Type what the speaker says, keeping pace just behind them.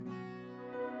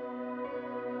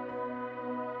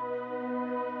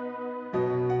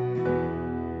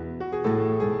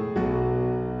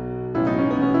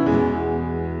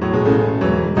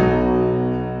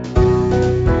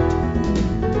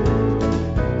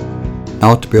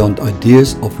Out beyond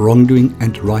ideas of wrongdoing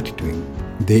and right-doing,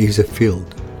 there is a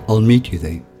field. I'll meet you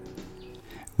there.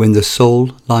 When the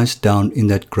soul lies down in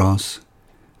that grass,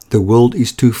 the world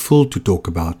is too full to talk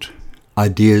about.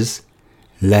 Ideas,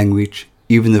 language,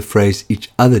 even the phrase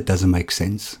each other doesn't make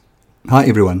sense. Hi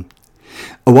everyone.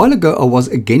 A while ago I was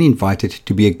again invited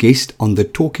to be a guest on the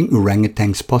Talking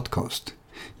Orangutans podcast.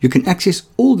 You can access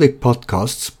all their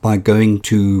podcasts by going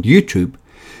to YouTube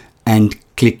and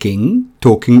clicking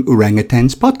Talking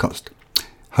Orangutans podcast.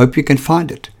 Hope you can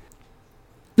find it.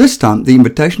 This time the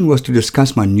invitation was to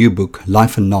discuss my new book,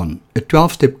 Life and Non, a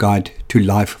 12-step guide to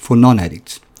life for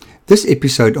non-addicts. This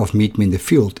episode of Meet Me in the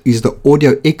Field is the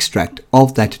audio extract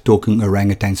of that Talking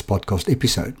Orangutans podcast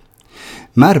episode.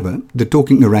 Marwe, the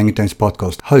Talking Orangutans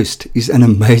podcast host, is an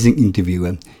amazing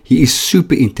interviewer. He is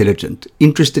super intelligent,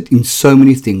 interested in so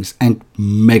many things, and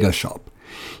mega sharp.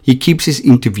 He keeps his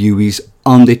interviewees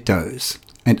on their toes,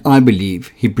 and I believe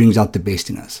he brings out the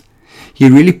best in us. He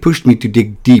really pushed me to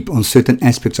dig deep on certain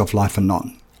aspects of Life and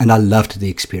Non, and I loved the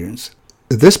experience.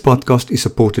 This podcast is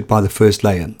supported by The First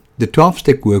Layer, the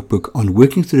 12-step workbook on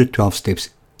working through the 12 steps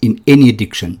in any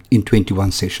addiction in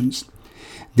 21 sessions.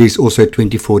 There's also a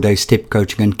 24-day step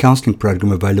coaching and counseling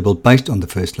program available based on The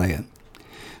First Layer.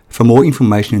 For more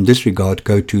information in this regard,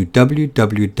 go to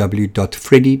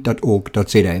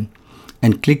www.freddy.org.za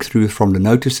and click through from the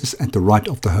notices at the right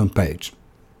of the homepage.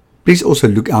 Please also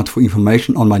look out for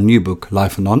information on my new book,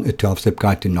 Life and Non, a 12-step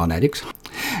guide to non-addicts.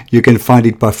 You can find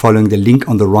it by following the link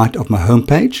on the right of my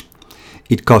homepage.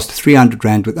 It costs 300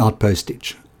 Rand without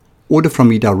postage. Order from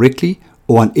me directly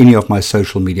or on any of my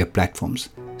social media platforms.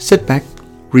 Sit back,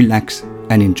 relax,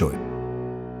 and enjoy.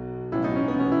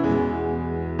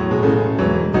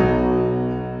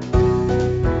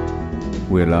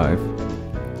 We're live.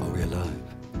 Are we alive?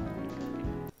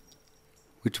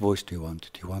 Which voice do you want?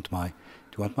 Do you want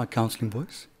my counseling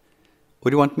voice?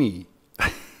 Or do you want me?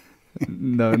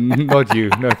 No, not you.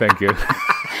 No, thank you.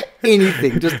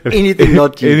 Anything, just anything,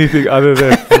 not you. Anything other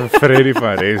than Freddy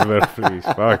van Rensburg, please.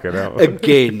 Fucking hell.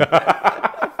 Again.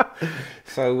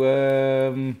 So,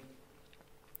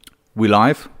 we're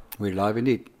live. We're live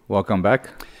indeed. Welcome back.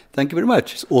 Thank you very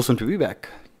much. It's awesome to be back.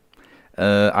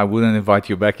 I wouldn't invite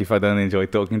you back if I don't enjoy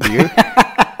talking to you.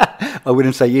 I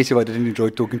wouldn't say yes if I didn't enjoy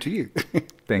talking to you.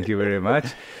 Thank you very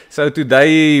much. So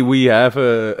today we have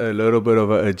a little bit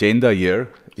of an agenda here,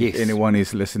 yes. If anyone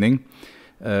is listening.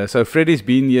 So Freddy's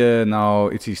been here now,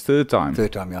 it's his third time.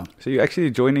 Third time, yeah. So you're actually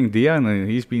joining Dion, and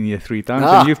he's been here 3 times.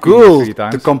 Ah, and you've cool. been here 3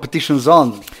 times. The competition's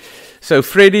on. So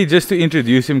Freddy, just to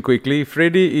introduce him quickly,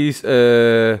 Freddy is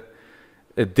a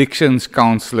addictions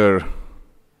counselor.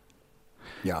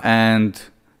 Yeah. And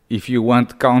if you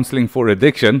want counseling for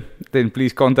addiction, then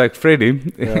please contact Freddy.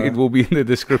 Yeah. It will be in the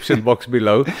description box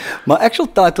below. My actual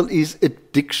title is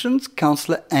Addictions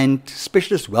Counselor and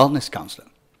Specialist Wellness Counselor.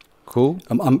 Cool.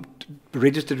 I'm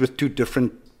registered with 2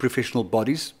 different professional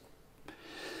bodies.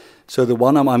 So the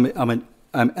one I'm an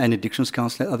addictions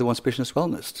counselor, the other one specialist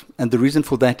wellness. And the reason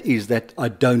for that is that I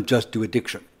don't just do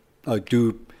addiction. I've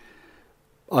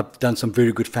done some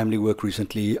very good family work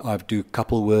recently. I do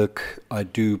couple work. I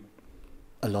do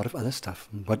a lot of other stuff,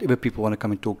 whatever people want to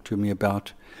come and talk to me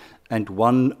about. And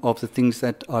one of the things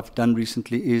that I've done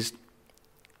recently is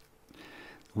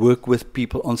work with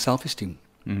people on self-esteem.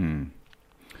 Mm-hmm.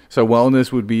 So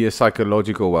wellness would be a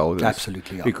psychological wellness.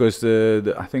 Absolutely, yeah. Because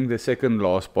I think the second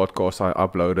last podcast I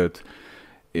uploaded,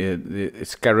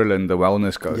 it's Carolyn, the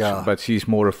wellness coach, yeah. But she's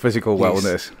more a physical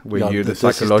wellness, where you're the this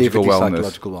is psychological wellness.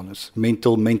 Psychological wellness,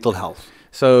 mental health.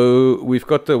 So we've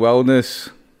got the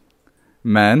wellness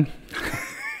man,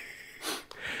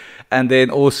 and then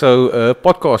also a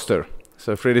podcaster.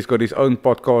 So Freddy's got his own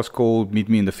podcast called Meet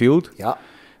Me in the Field. Yeah.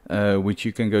 Which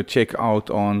you can go check out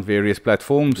on various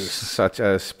platforms, yes. Such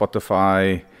as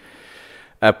Spotify,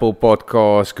 Apple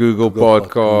Podcasts, Google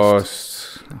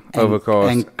Podcasts, Overcast,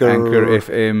 Anchor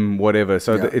FM, whatever.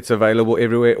 So it's available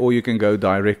everywhere, or you can go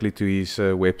directly to his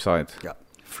website. Yeah,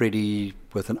 Freddy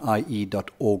with an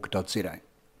ie.org.za.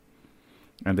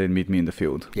 And then Meet Me in the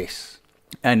Field. Yes.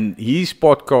 And his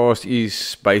podcast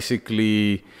is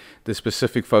basically the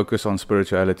specific focus on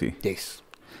spirituality. Yes.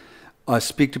 I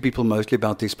speak to people mostly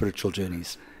about their spiritual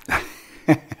journeys.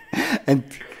 And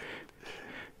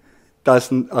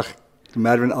Tyson,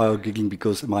 Marwe and I are giggling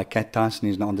because my cat Tyson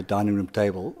is now on the dining room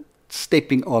table,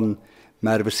 stepping on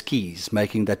Marwe's skis,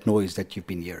 making that noise that you've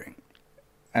been hearing.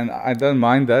 And I don't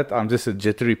mind that. I'm just a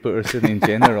jittery person in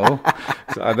general.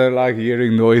 So I don't like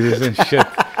hearing noises and shit.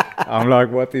 I'm like,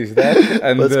 what is that?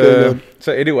 And what's going on?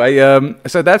 So anyway,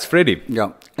 so that's Freddy.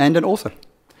 Yeah, and an author.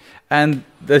 And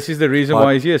this is the reason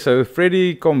why he's here. So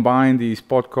Freddy combined his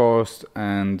podcast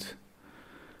and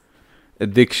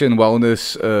addiction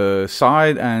wellness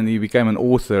side, and he became an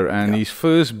author. And his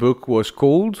first book was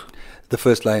called The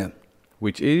First Layer.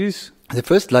 Which is? The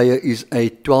First Layer is a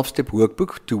 12-step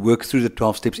workbook to work through the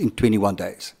 12 steps in 21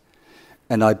 days.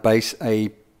 And I base a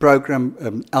program,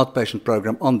 outpatient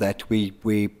program on that.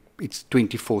 It's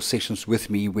 24 sessions with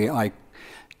me where I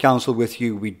counsel with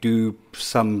you. We do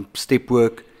some step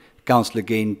work, counsel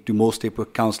again, do more step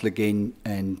work, counsel again,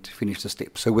 and finish the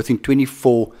steps. So within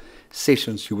 24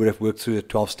 sessions, you would have worked through the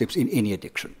 12 steps in any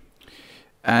addiction.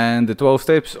 And the 12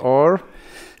 steps are?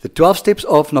 The 12 steps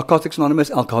of Narcotics Anonymous,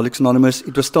 Alcoholics Anonymous.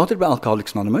 It was started by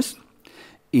Alcoholics Anonymous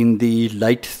in the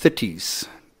late 30s.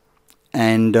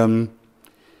 And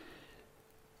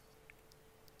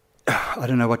I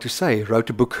don't know what to say.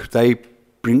 Wrote a book. They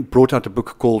brought out a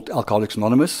book called Alcoholics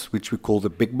Anonymous, which we call the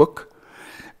Big Book.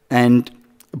 And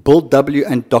Bill W.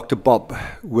 and Dr. Bob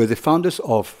were the founders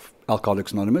of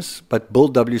Alcoholics Anonymous, but Bill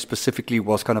W. specifically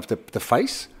was kind of the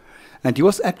face. And he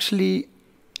was actually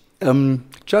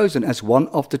chosen as one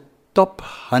of the top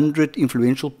 100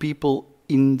 influential people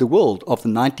in the world of the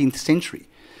 19th century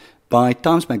by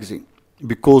Times Magazine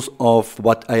because of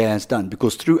what AA has done.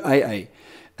 Because through AA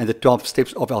and the 12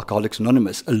 steps of Alcoholics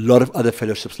Anonymous, a lot of other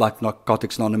fellowships like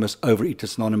Narcotics Anonymous,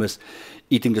 Overeaters Anonymous,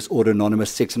 Eating Disorder Anonymous,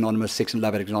 Sex Anonymous, Sex and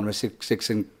Love Addicts Anonymous,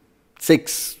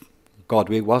 God,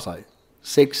 where was I?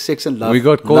 Sex and Love. We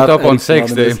got caught up on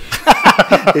sex there.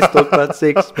 Let's talk about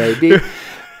sex, baby.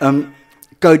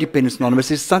 Codependence Anonymous.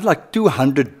 There's something like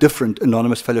 200 different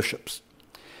anonymous fellowships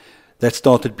that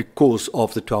started because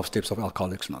of the 12 steps of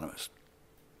Alcoholics Anonymous.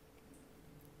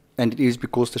 And it is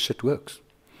because the shit works.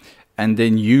 And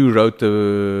then you wrote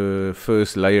the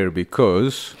first layer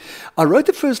because? I wrote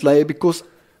the first layer because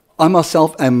I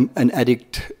myself am an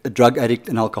addict, a drug addict,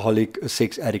 an alcoholic, a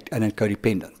sex addict, and a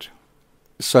codependent.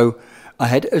 So I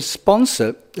had a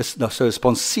sponsor, a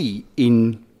sponsee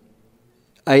in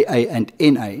AA and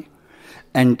NA,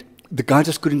 and the guy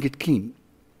just couldn't get clean.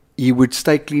 He would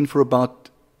stay clean for about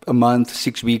a month,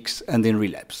 6 weeks, and then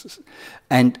relapse.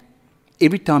 And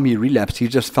every time he relapsed, he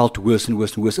just felt worse and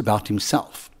worse and worse about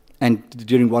himself. And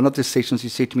during one of the sessions, he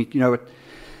said to me, you know what,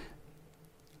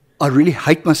 I really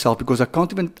hate myself because I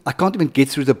can't even get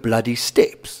through the bloody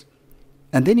steps.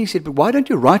 And then he said, but why don't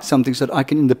you write something so that I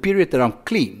can, in the period that I'm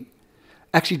clean,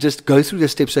 actually just go through the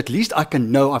steps, so at least I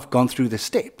can know I've gone through the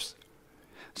steps.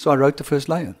 So I wrote the first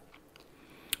layer.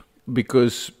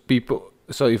 Because people,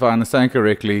 so if I understand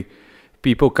correctly,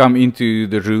 people come into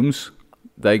the rooms,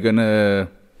 they're going to,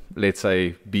 let's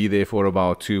say, be there for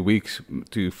about 2 weeks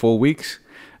to 4 weeks,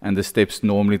 and the steps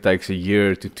normally takes a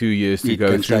year to 2 years to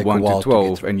go through 1 to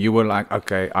 12, and you were like,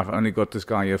 okay, I've only got this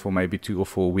guy here for maybe 2 or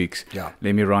 4 weeks. Yeah.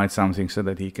 Let me write something so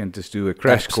that he can just do a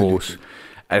crash course.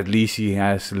 At least he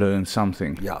has learned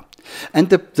something. Yeah. And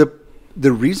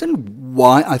the reason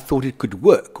why I thought it could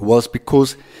work was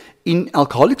because in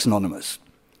Alcoholics Anonymous,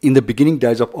 in the beginning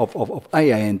days of AA,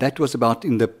 and that was about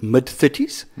in the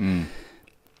mid-30s,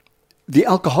 the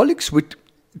alcoholics would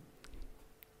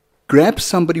grab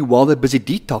somebody while they're busy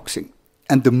detoxing,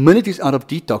 and the minute he's out of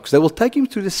detox, they will take him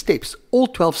through the steps, all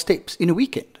 12 steps, in a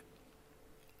weekend.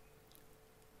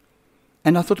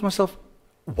 And I thought to myself,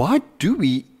 why do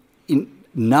we, in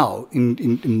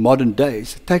modern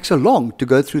days, take so long to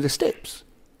go through the steps?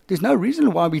 There's no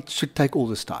reason why we should take all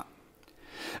this time.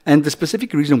 And the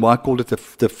specific reason why I called it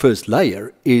the first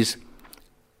layer is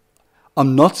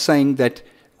I'm not saying that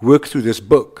work through this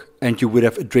book and you would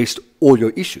have addressed all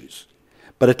your issues.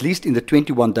 But at least in the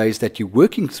 21 days that you're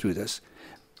working through this,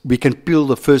 we can peel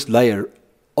the first layer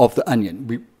of the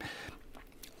onion.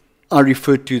 I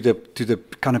refer to the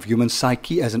kind of human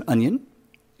psyche as an onion,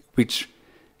 which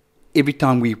every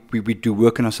time we do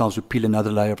work on ourselves, we peel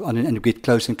another layer of onion and we get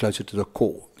closer and closer to the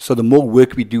core. So the more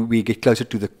work we do, we get closer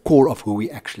to the core of who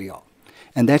we actually are.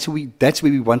 And that's where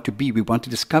we want to be. We want to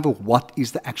discover what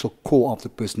is the actual core of the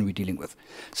person we're dealing with.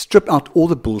 Strip out all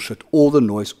the bullshit, all the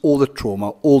noise, all the trauma,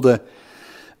 all the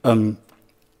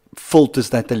filters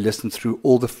that they listen through,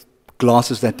 all the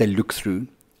glasses that they look through,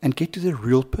 and get to the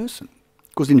real person.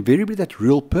 Because invariably that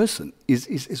real person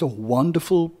is a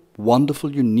wonderful,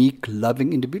 wonderful, unique,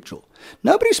 loving individual.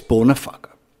 Nobody's born a fucker.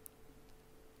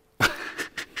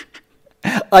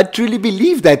 I truly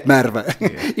believe that, Merve.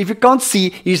 Yeah. If you can't see,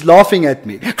 he's laughing at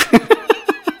me.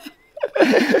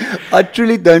 I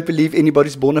truly don't believe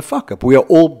anybody's born a fucker. We are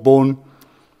all born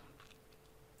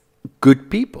good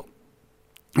people.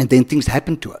 And then things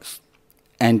happen to us.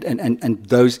 And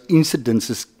those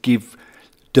incidences give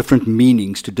different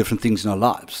meanings to different things in our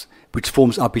lives, which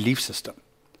forms our belief system.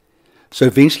 So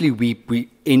eventually we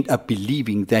end up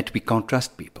believing that we can't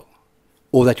trust people,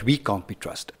 or that we can't be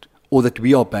trusted, or that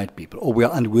we are bad people, or we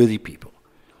are unworthy people.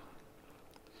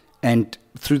 And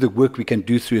through the work we can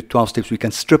do through the 12 steps, we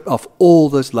can strip off all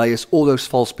those layers, all those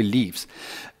false beliefs.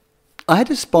 I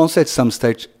had a sponsor at some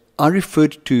stage. I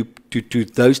referred to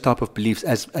those type of beliefs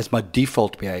as my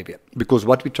default behavior, because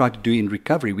what we try to do in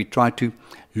recovery, we try to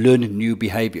learn new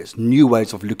behaviors, new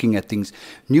ways of looking at things,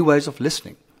 new ways of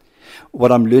listening.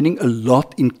 What I'm learning a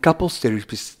lot in couples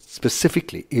therapy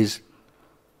specifically is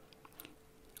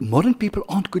modern people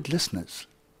aren't good listeners.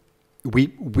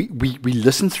 We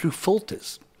listen through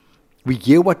filters. We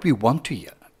hear what we want to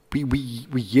hear.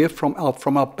 We hear from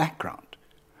our background.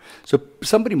 So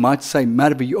somebody might say,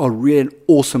 Madhavi, you are really an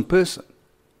awesome person.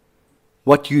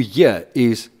 What you hear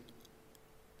is,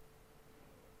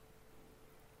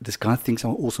 this guy thinks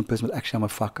I'm an awesome person, but actually I'm a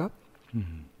fuck up.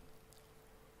 Mm-hmm.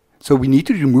 So we need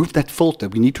to remove that filter.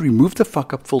 We need to remove the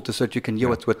fuck up filter so that you can hear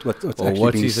what's actually being said.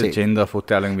 What's his agenda for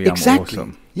telling me I'm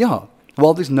awesome? Yeah.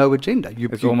 Well, there's no agenda.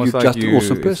 It's almost like just an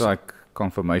awesome person. It's like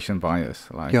confirmation bias.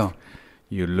 Like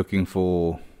you're looking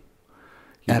for,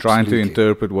 you're trying to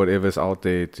interpret whatever's out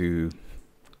there to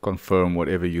confirm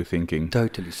whatever you're thinking.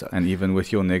 Totally so. And even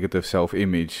with your negative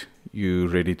self-image, you're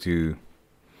ready to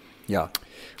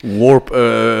warp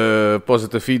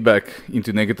positive feedback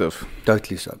into negative.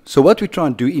 Totally so. So what we try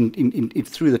and do in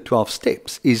through the 12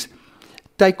 steps is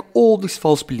take all these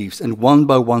false beliefs and one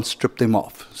by one strip them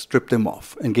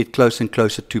off and get closer and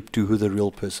closer to who the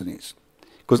real person is.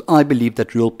 Because I believe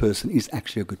that real person is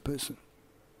actually a good person.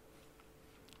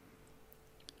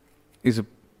 Is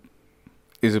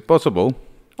it possible?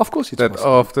 Of course it's that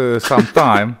possible. After some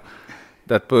time,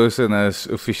 that person has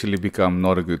officially become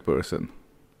not a good person.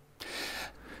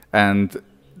 And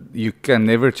you can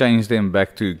never change them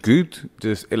back to good,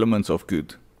 just elements of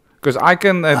good. Because I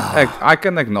can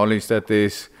acknowledge that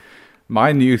there's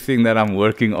my new thing that I'm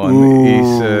working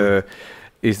on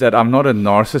is that I'm not a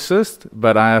narcissist,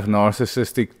 but I have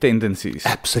narcissistic tendencies.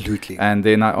 Absolutely. And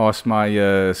then I asked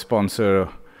my sponsor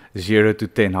 0 to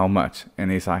 10 how much,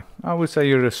 and he's like, I would say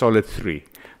you're a solid 3.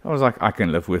 I was like, I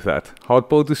can live with that. Hard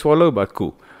pill to swallow, but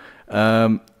cool.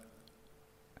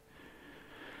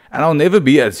 And I'll never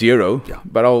be at 0,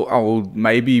 but I'll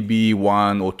maybe be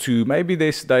 1 or 2. Maybe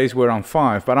there's days where I'm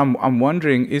 5. But I'm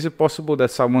wondering, is it possible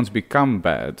that someone's become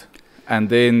bad, and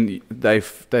then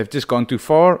they've just gone too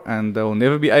far, and they'll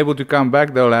never be able to come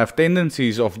back? They'll have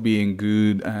tendencies of being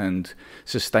good and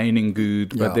sustaining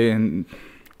good, but then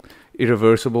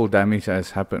irreversible damage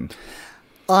has happened.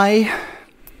 I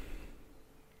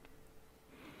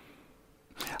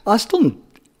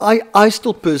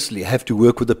still personally have to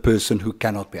work with a person who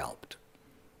cannot be helped.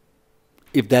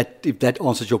 If that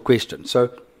answers your question.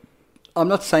 So I'm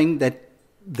not saying that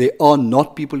there are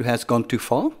not people who has gone too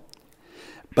far,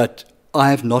 but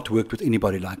I have not worked with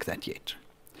anybody like that yet.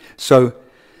 So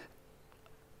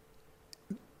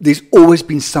there's always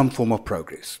been some form of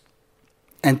progress.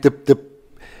 And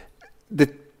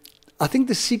I think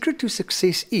the secret to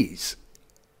success is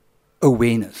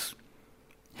awareness.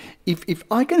 If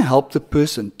I can help the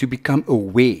person to become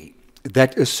aware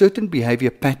that a certain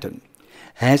behavior pattern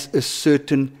has a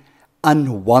certain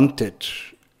unwanted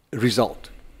result,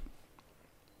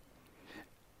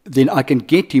 then I can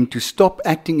get him to stop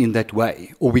acting in that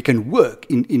way, or we can work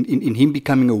in him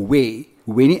becoming aware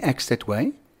when he acts that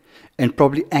way and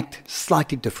probably act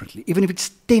slightly differently, even if it's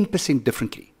 10%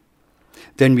 differently,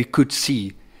 then we could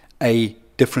see a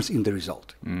difference in the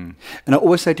result. And I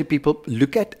always say to people,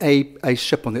 look at a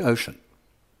ship on the ocean.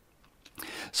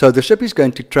 So the ship is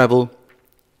going to travel,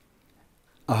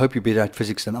 I hope you're better at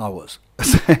physics than I was.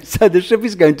 So the ship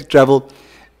is going to travel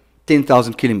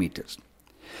 10,000 kilometers.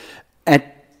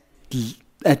 After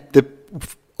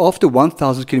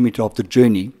 1,000 kilometers of the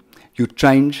journey, you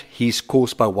change his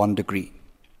course by 1 degree.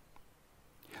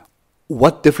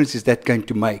 What difference is that going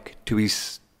to make to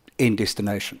his end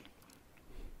destination?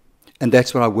 And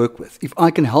that's what I work with. If I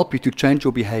can help you to change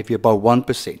your behavior by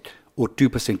 1% or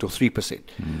 2% or 3%,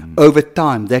 over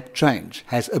time that change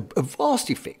has a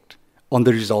vast effect on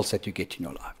the results that you get in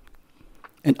your life.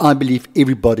 And I believe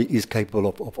everybody is capable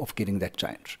of getting that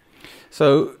change.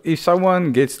 So if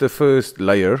someone gets the first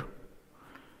layer,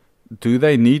 do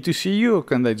they need to see you, or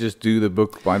can they just do the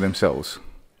book by themselves?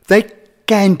 They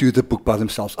can do the book by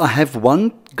themselves. I have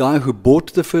one guy who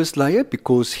bought the first layer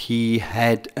because he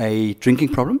had a drinking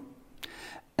problem.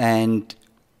 And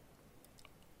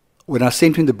when I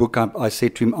sent him the book, I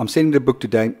said to him, I'm sending the book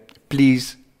today.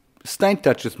 Please stay in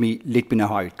touch with me. Let me know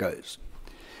how it goes.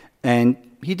 And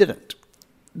he didn't.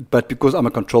 But because I'm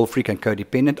a control freak and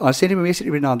codependent, I sent him a message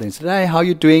every now and then. Said, hey, how are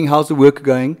you doing? How's the work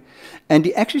going? And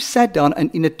he actually sat down, and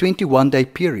in a 21-day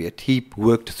period, he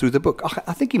worked through the book.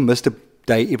 I think he missed a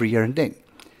day every year and then.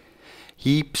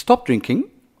 He stopped drinking,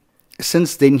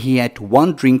 since then, he had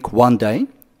one drink one day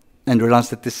and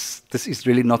realized that this is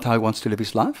really not how he wants to live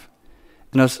his life.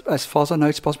 And as far as I know,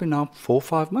 it's possibly now 4 or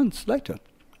 5 months later.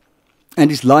 And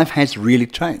his life has really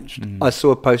changed. I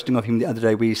saw a posting of him the other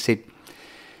day where he said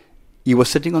he was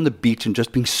sitting on the beach and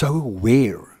just being so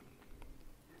aware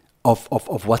of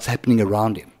what's happening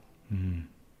around him,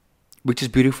 which is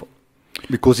beautiful,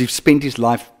 because he's spent his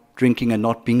life drinking and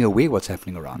not being aware what's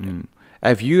happening around him.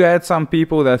 Have you had some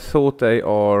people that thought they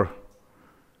are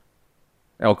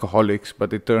alcoholics,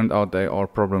 but it turned out they are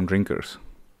problem drinkers?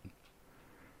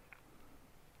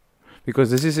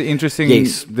 Because this is an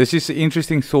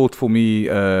interesting thought for me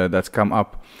that's come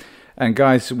up. And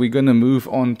guys, we're going to move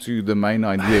on to the main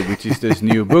idea, which is this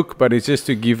new book, but it's just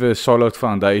to give a solid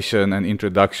foundation and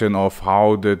introduction of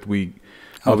how did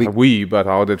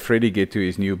Freddie get to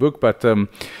his new book. But the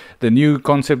new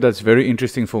concept that's very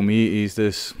interesting for me is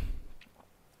this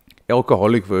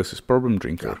alcoholic versus problem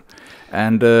drinker.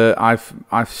 And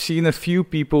I've seen a few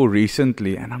people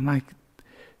recently, and I'm like,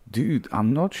 dude,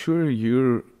 I'm not sure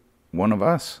you're one of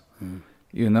us.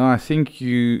 You know, I think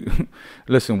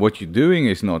listen, what you're doing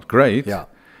is not great. Yeah.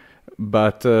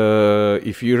 But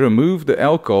if you remove the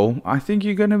alcohol, I think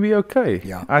you're going to be okay.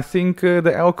 Yeah. I think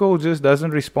the alcohol just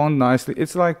doesn't respond nicely.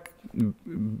 It's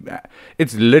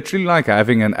literally like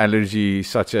having an allergy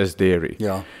such as dairy.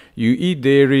 Yeah. You eat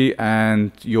dairy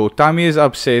and your tummy is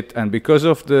upset, and because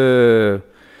of the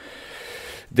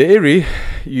dairy,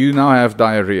 you now have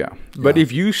diarrhea. But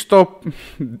if you stop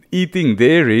eating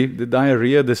dairy, the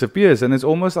diarrhea disappears. And it's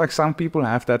almost like some people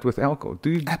have that with alcohol.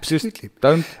 Absolutely. Just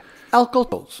don't.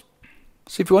 Alcohol.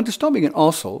 So if you want to stop being an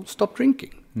arsehole, stop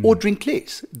drinking. Or drink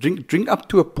less. Drink up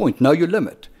to a point. Know your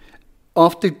limit.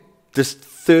 After this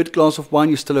third glass of wine,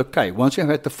 you're still okay. Once you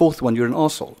have had the fourth one, you're an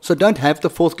arsehole. So don't have the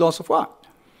fourth glass of wine.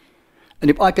 And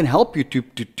if I can help you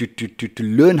to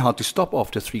learn how to stop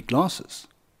after 3 glasses,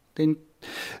 then...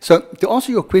 So to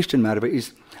answer your question, Marva,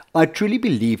 is I truly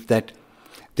believe that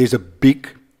there's a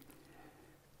big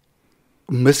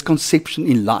misconception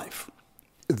in life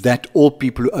that all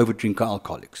people who overdrink are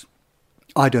alcoholics.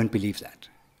 I don't believe that.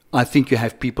 I think you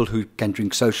have people who can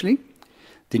drink socially,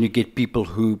 then you get people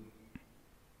who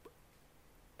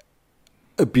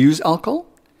abuse alcohol,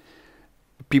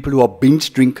 people who are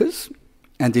binge drinkers,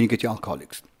 and then you get your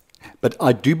alcoholics. But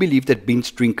I do believe that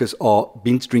binge drinking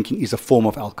is a form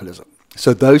of alcoholism.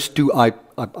 So those two I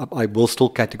will still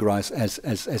categorize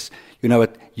as you know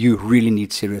what, you really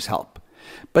need serious help.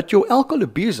 But your alcohol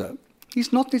abuser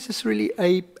is not necessarily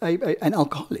an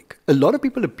alcoholic. A lot of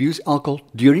people abuse alcohol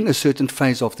during a certain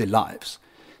phase of their lives.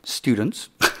 Students,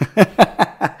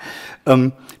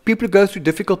 people who go through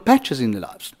difficult patches in their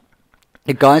lives.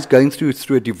 A guy's going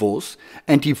through a divorce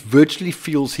and he virtually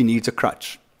feels he needs a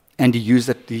crutch. And he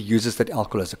uses that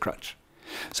alcohol as a crutch.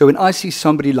 So when I see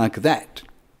somebody like that,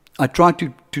 I try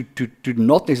to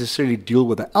not necessarily deal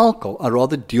with the alcohol. I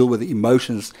rather deal with the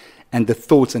emotions and the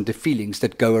thoughts and the feelings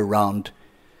that go around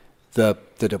the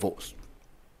divorce.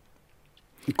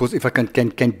 Because if I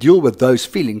can deal with those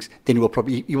feelings, then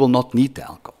he will not need the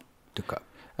alcohol to cope.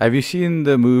 Have you seen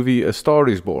the movie A Star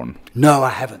Is Born? No, I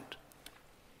haven't.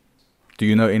 Do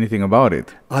you know anything about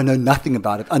it? I know nothing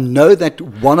about it. I know that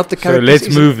one of the characters... So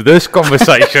let's move this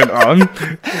conversation on.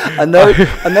 I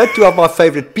know 2 of my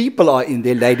favorite people are in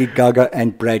there, Lady Gaga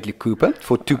and Bradley Cooper,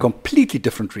 for 2 completely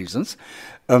different reasons.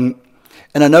 And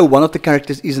I know one of the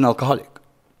characters is an alcoholic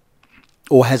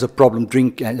or has a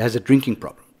drinking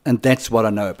problem. And that's what I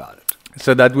know about it.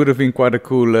 So that would have been quite a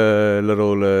cool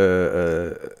little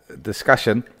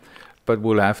discussion. But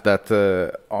we'll have that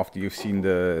after you've seen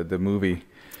the movie.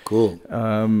 Cool.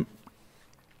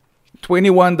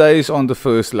 21 days on the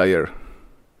first layer.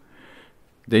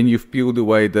 Then you've peeled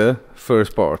away the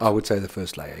first part. I would say the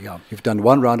first layer, yeah. You've done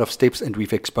 1 round of steps and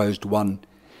we've exposed one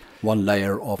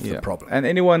layer of the problem. And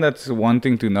anyone that's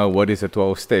wanting to know what is the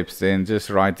 12 steps, then just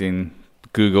write in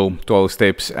Google 12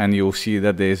 steps and you'll see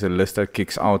that there's a list that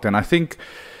kicks out. And I think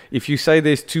if you say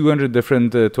there's 200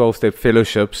 different 12-step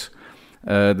fellowships,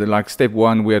 like step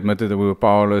 1, we admitted that we were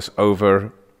powerless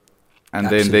over... And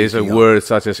absolutely, then there's a word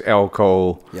such as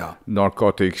alcohol,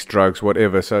 narcotics, drugs,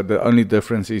 whatever. So the only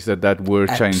difference is that word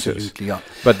changes. Yeah.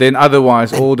 But then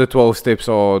otherwise, all the 12 steps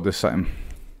are the same.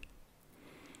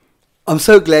 I'm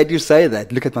so glad you say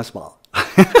that. Look at my smile.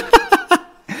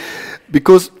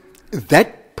 Because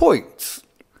that points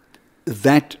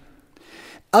that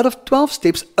out of 12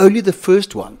 steps, only the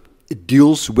first one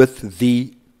deals with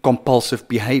the compulsive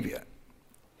behavior.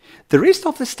 The rest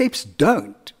of the steps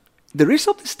don't. The rest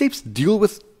of the steps deal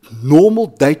with normal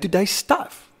day-to-day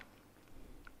stuff.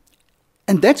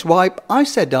 And that's why I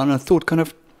sat down and thought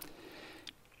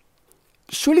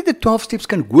surely the 12 steps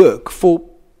can work for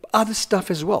other stuff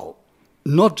as well,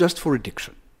 not just for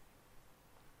addiction.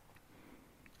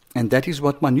 And that is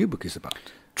what my new book is about.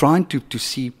 Trying to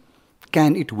see,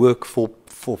 can it work for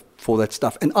that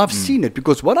stuff? And I've seen it,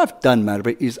 because what I've done,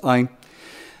 Marbe, is I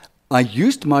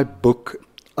used my book.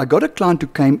 I got a client who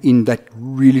came in that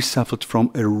really suffered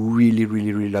from a really,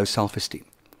 really, really low self-esteem.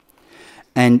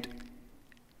 And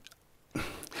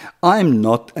I am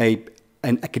not an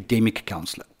academic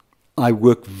counselor. I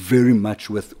work very much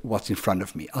with what's in front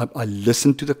of me. I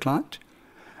listen to the client,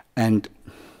 and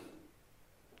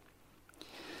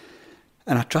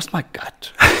I trust my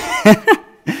gut.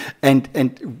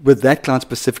 and with that client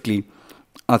specifically,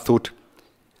 I thought,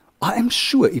 I am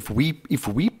sure if we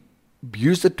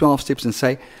use the 12 steps and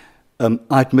say,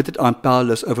 I admitted I'm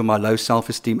powerless over my low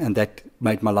self-esteem, and that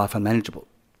made my life unmanageable.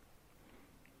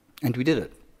 And we did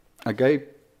it. I gave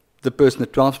the person the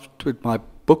 12 with my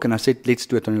book, and I said, let's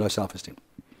do it on low self-esteem.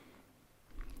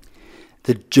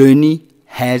 The journey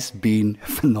has been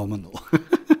phenomenal.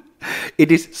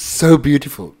 It is so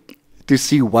beautiful to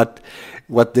see what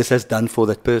this has done for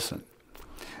that person.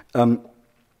 The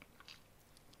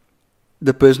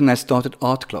person has started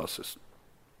art classes.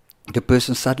 The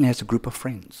person suddenly has a group of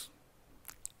friends.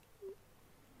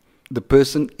 The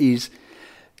person is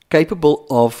capable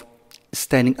of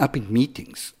standing up in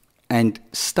meetings and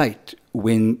state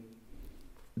when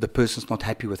the person's not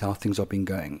happy with how things are being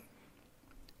going.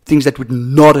 Things that would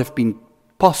not have been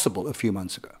possible a few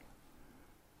months ago.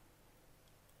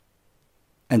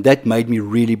 And that made me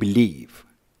really believe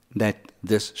that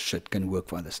this shit can work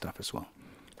for other stuff as well.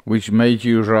 Which made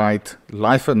you write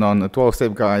Life for None, a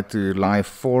 12-step guide to life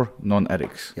for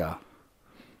non-addicts. Yeah.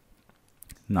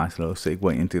 Nice little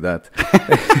segue into that.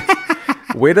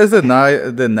 Where does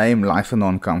the name Life for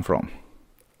None come from?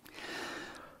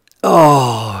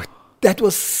 Oh, that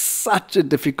was such a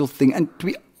difficult thing. And to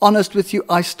be honest with you,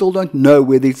 I still don't know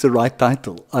whether it's the right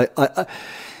title.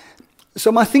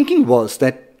 So my thinking was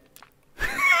that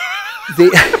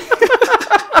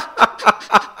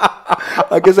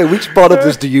I guess, which part of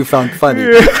this do you find funny?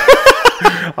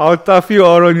 How tough you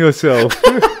are on yourself.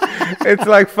 It's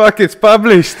like, fuck, it's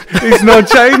published. It's not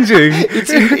changing.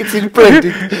 It's in print.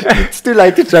 It's too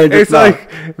late to change it. It's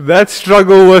like, that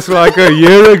struggle was like a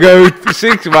year ago,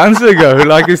 6 months ago.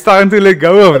 Like, it's time to let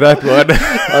go of that one.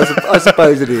 I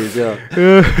suppose it is, yeah.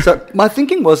 So my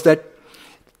thinking was that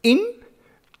in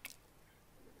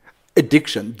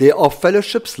addiction, there are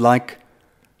fellowships like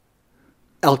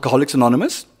Alcoholics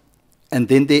Anonymous, and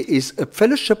then there is a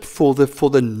fellowship for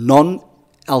the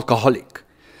non-alcoholic,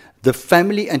 the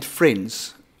family and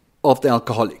friends of the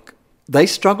alcoholic. They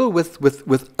struggle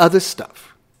with other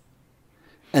stuff,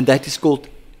 and that is called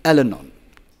Al-Anon.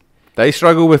 They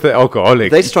struggle with the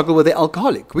alcoholic. They struggle with the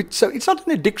alcoholic. So it's not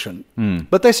an addiction,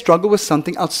 but they struggle with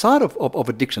something outside of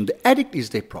addiction. The addict is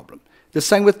their problem. The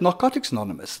same with Narcotics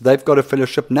Anonymous. They've got a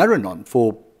fellowship, Nar-Anon,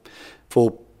 for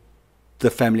the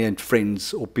family and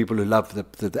friends or people who love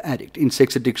the addict. In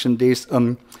sex addiction, there's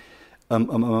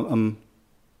Sal-Anon.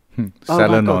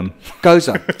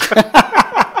 Goza.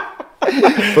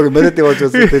 For a minute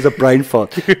there's a brain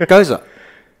fart. Goza.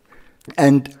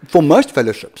 And for most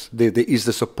fellowships, there is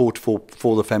the support for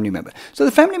the family member. So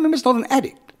the family member is not an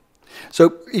addict.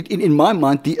 So in my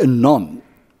mind, the Anon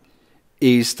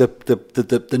is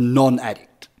the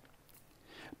non-addict.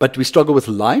 But we struggle with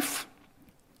life.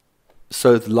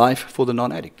 So it's life for the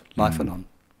non-addict, Life for None.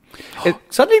 It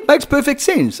suddenly makes perfect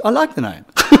sense. I like the name.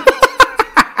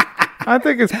 I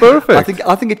think it's perfect.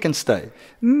 I think it can stay.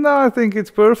 No, I think it's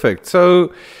perfect.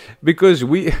 So, because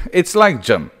it's like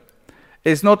gym.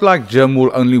 It's not like gym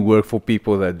will only work for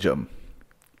people that gym.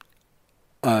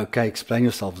 Okay, explain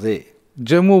yourself there.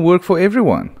 Gym will work for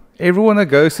everyone. Everyone that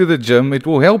goes to the gym, it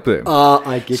will help them.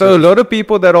 I get so a lot of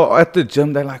people that are at the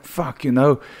gym, they're like, fuck,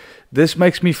 this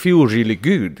makes me feel really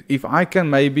good. If I can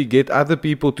maybe get other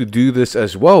people to do this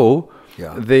as well,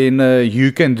 then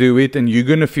you can do it and you're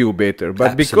going to feel better.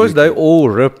 But because they're all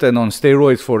ripped and on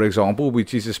steroids, for example,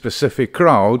 which is a specific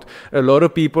crowd, a lot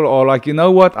of people are like, you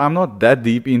know what, I'm not that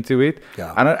deep into it.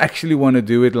 Yeah. I don't actually want to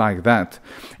do it like that.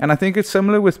 And I think it's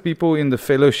similar with people in the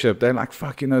fellowship. They're like,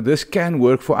 fuck, this can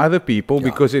work for other people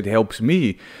because it helps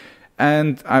me.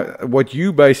 And what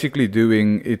you basically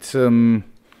doing, it's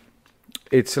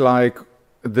like,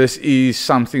 this is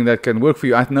something that can work for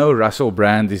you. I know Russell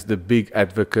Brand is the big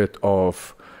advocate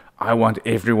of, I want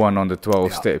everyone on the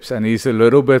 12 steps. And he's a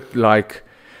little bit like,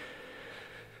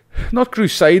 not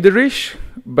crusaderish,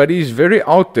 but he's very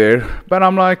out there. But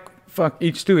I'm like, fuck,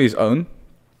 each to his own.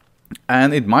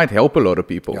 And it might help a lot of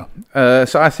people. Yeah.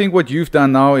 So I think what you've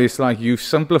done now is like you've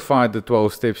simplified the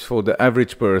 12 steps for the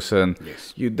average person.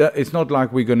 Yes. It's not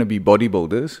like we're going to be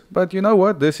bodybuilders, but you know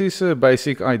what? This is a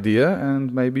basic idea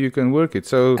and maybe you can work it.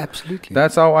 So Absolutely.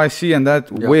 that's how I see, and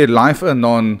that where Life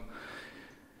Anon,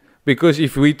 because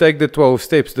if we take the 12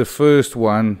 steps, the first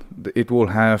one, it will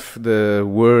have the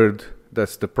word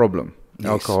that's the problem. Yes.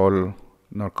 Alcohol,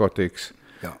 narcotics.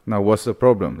 Yeah. Now what's the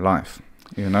problem? Life.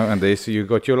 You know, and you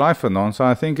got your Life Anon, so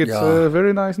I think it's a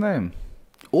very nice name.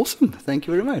 Awesome. Thank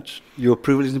you very much. Your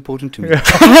approval is important to me.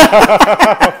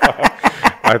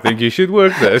 I think you should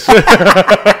work this.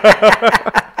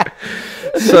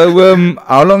 So,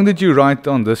 how long did you write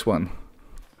on this one?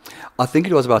 I think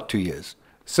it was about 2 years.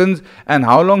 And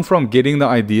how long from getting the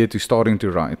idea to starting to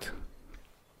write?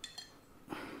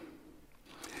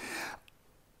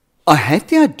 I had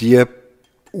the idea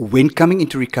when coming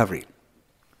into recovery.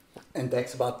 And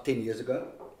that's about 10 years ago.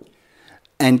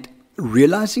 And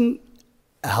realizing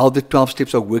how the 12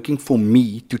 steps are working for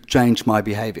me to change my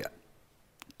behavior,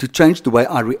 to change the way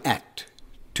I react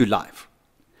to life.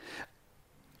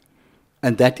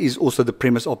 And that is also the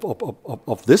premise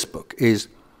of this book, is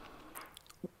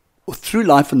through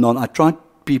Life Anon, I try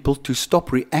people to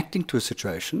stop reacting to a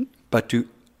situation, but to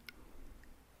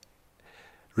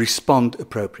respond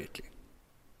appropriately,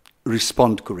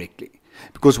 respond correctly.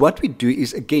 Because what we do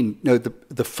is, again,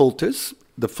 the filters,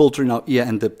 the filter in our ear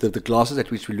and the glasses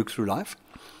at which we look through life,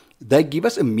 they give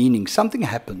us a meaning. Something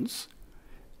happens,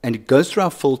 and it goes through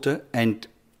our filter, and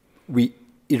we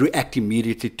react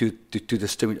immediately to the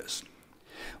stimulus.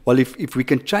 Well, if we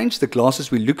can change the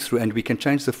glasses we look through, and we can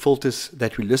change the filters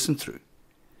that we listen through,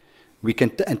 we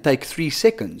can and take 3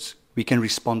 seconds, we can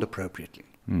respond appropriately.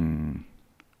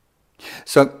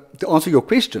 So to answer your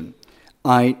question,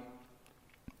 I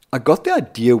got the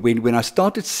idea when I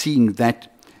started seeing that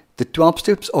the 12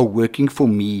 steps are working for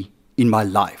me in my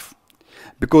life.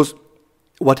 Because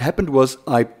what happened was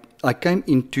I came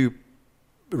into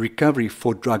recovery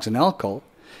for drugs and alcohol,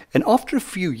 and after a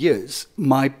few years,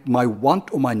 my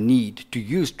want or my need to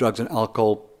use drugs and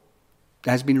alcohol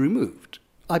has been removed.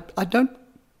 I don't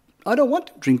want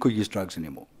to drink or use drugs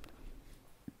anymore.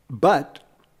 But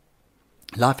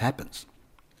life happens.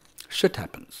 Shit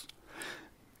happens.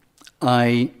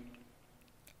 I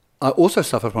also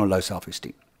suffer from low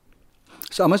self-esteem.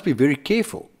 So I must be very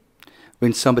careful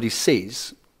when somebody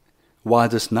says, why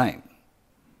this name?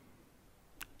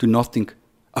 Do not think,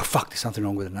 oh fuck, there's something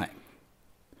wrong with the name.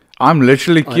 I'm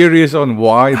literally curious on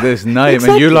why this name.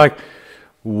 Exactly. And you're like,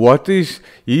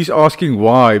 he's asking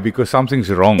why because something's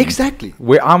wrong. Exactly.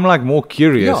 Where I'm like more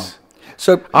curious. Yeah.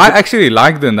 So I actually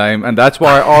like the name, and that's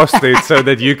why I asked it, so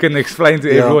that you can explain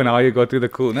to everyone how you got to the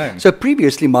cool name. So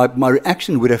previously, my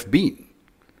reaction would have been,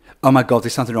 oh my God,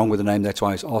 there's something wrong with the name, that's why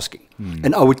I was asking.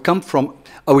 And I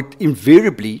would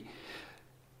invariably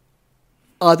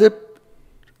either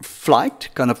flight,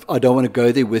 kind of, I don't want to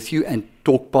go there with you, and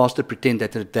talk past it, pretend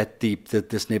that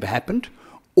this never happened,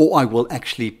 or I will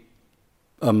actually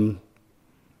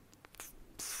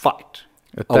fight.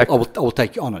 I will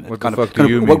take you on it. What the fuck do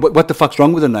you mean? What the fuck's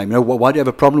wrong with the name? Why do you have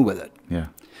a problem with it? Yeah.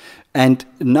 And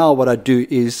now what I do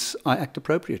is I act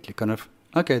appropriately. Kind of,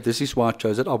 okay, this is why I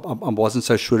chose it. I wasn't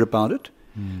so sure about it.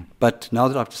 But now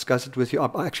that I've discussed it with you,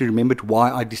 I actually remembered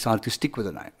why I decided to stick with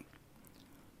the name.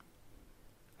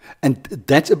 And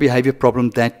that's a behavior problem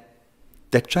that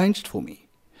changed for me.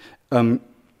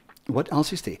 What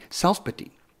else is there?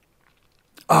 Self-pity.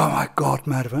 Oh my God,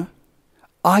 Merve.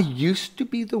 I used to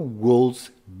be the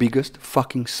world's biggest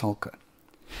fucking sulker.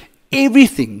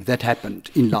 Everything that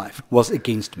happened in life was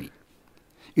against me.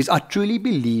 I truly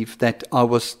believe that I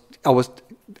was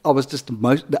just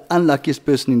the unluckiest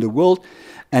person in the world,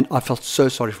 and I felt so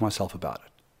sorry for myself about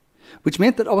it. Which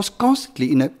meant that I was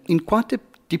constantly in quite a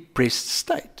depressed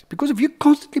state. Because if you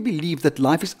constantly believe that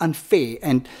life is unfair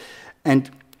and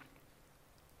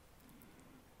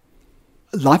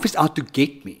life is out to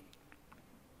get me,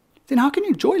 then how can you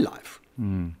enjoy life?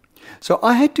 So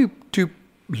I had to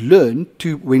learn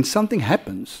to, when something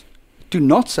happens, to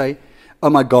not say, oh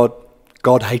my God,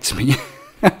 God hates me.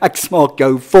 Ek smaak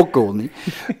jou fokol nie.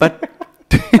 But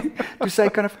to say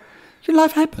kind of, your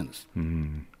life happens.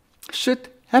 Shit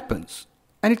happens.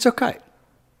 And it's okay.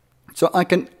 So I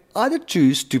can either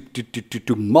choose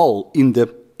to mull in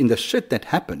the shit that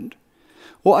happened,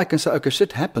 or I can say, okay,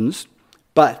 shit happens,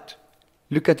 but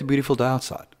look at the beautiful day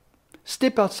outside.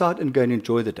 Step outside and go and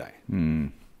enjoy the day.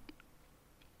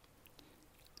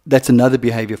 That's another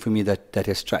behavior for me that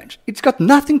has changed. It's got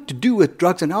nothing to do with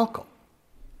drugs and alcohol.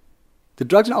 The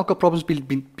drugs and alcohol problems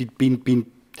been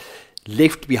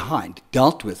left behind,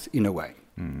 dealt with in a way.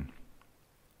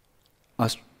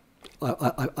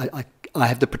 I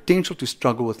have the potential to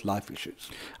struggle with life issues.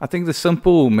 I think the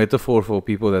simple metaphor for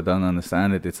people that don't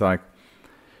understand it, it's like,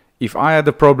 if I had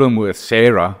a problem with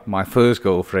Sarah, my first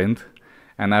girlfriend,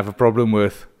 and I have a problem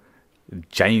with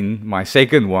Jane, my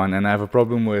second one, and I have a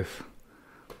problem with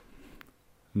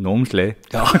Nomsle,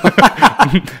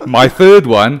 my third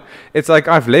one, it's like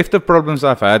I've left the problems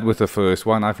I've had with the first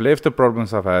one, I've left the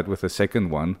problems I've had with the second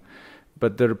one,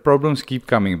 but the problems keep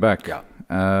coming back.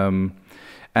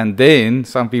 And then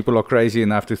some people are crazy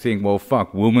enough to think, well,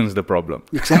 fuck, woman's the problem.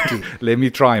 Exactly. Let me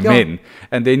try men.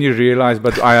 And then you realize,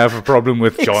 but I have a problem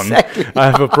with John. Exactly. I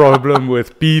have a problem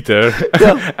with Peter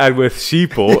and with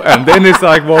sheeple. And then it's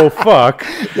like, well, fuck.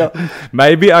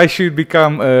 Maybe I should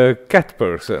become a cat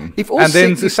person. And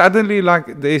then suddenly,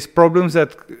 like, there's problems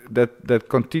that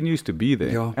continues to be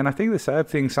there. Yeah. And I think the sad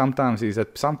thing sometimes is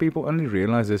that some people only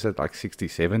realize this at like 60,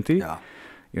 70. Yeah.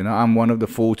 You know, I'm one of the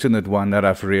fortunate one that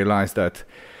I've realized that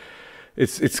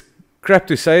it's crap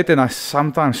to say it, and I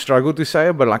sometimes struggle to say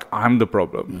it, but like I'm the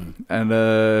problem.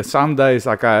 And some days,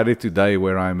 like I had it today,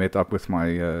 where I met up with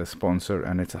my sponsor,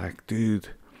 and it's like, dude,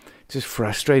 it just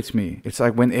frustrates me. It's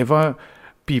like whenever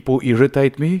people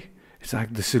irritate me, it's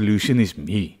like the solution is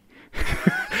me.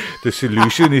 The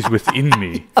solution is within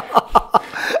me.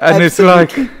 And it's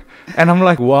like, and I'm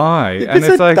like, why? And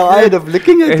it's like tired of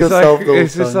looking at yourself.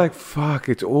 It's just like, fuck,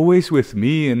 it's always with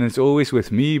me, and it's always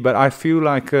with me. But I feel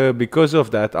like because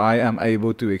of that, I am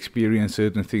able to experience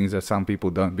certain things that some people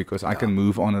don't, because I can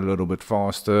move on a little bit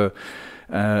faster.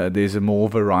 There's a more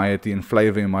variety and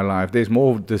flavor in my life. There's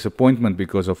more disappointment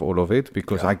because of all of it,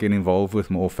 because I get involved with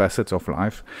more facets of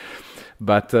life.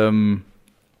 But the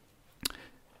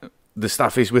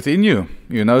stuff is within you,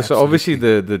 you know. Absolutely. So obviously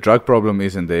the drug problem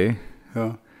isn't there.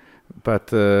 Yeah.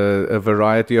 But a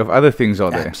variety of other things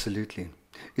are there. Absolutely.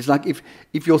 It's like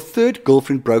if your third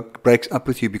girlfriend breaks up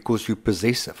with you because you're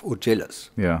possessive or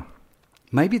jealous. Yeah.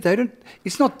 Maybe they don't.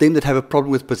 It's not them that have a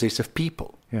problem with possessive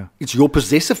people. Yeah. It's your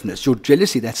possessiveness, your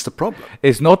jealousy. That's the problem.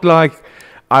 It's not like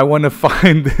I want to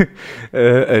find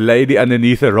a lady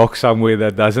underneath a rock somewhere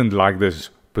that doesn't like this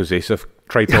possessive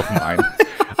trait of mine.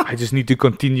 I just need to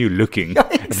continue looking. Yeah,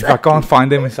 exactly. And if I can't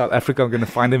find them in South Africa, I'm going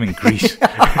to find them in Greece.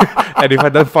 And if I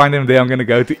don't find them there, I'm going to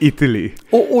go to Italy.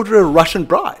 Or order a Russian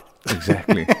bride.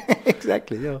 Exactly.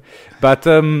 Exactly, yeah. But,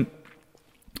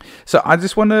 so I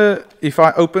just want to, if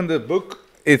I open the book,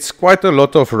 it's quite a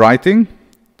lot of writing.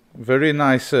 Very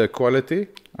nice quality,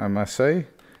 I must say.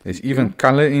 There's even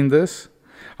color in this.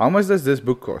 How much does this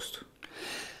book cost?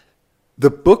 The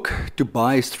book to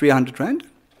buy is 300 Rand.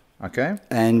 Okay.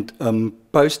 And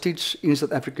postage in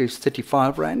South Africa is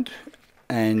 35 Rand.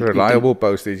 And reliable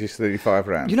postage is 35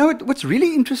 Rand. You know what's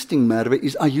really interesting, Merve,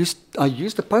 is I used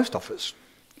the post office.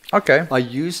 Okay. I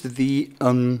used the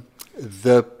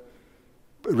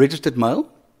registered mail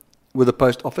with the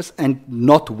post office, and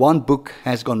not one book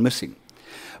has gone missing.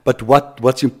 But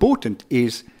what's important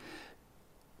is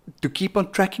to keep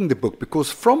on tracking the book,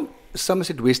 because from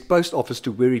Somerset West Post Office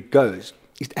to where it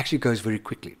actually goes very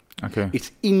quickly. Okay.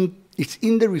 It's in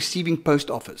the receiving post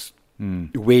office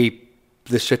where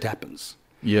the shit happens.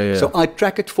 Yeah. So I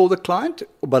track it for the client,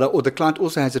 or the client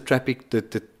also has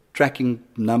the tracking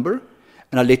number,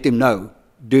 and I let them know,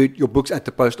 dude, your book's at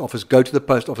the post office. Go to the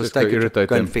post office, take it,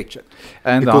 go and fetch it.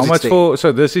 And because how much for?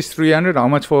 So this is 300. How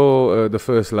much for the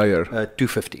first layer?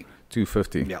 250.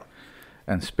 250. Yeah.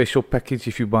 And special package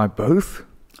if you buy both?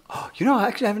 Oh, I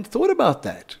actually haven't thought about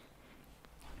that.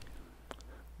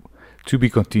 To be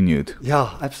continued.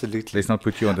 Yeah, absolutely. Let's not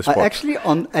put you on the spot. Actually,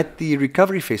 at the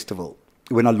Recovery Festival,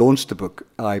 when I launched the book,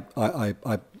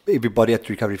 everybody at the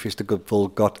Recovery Festival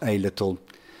got a little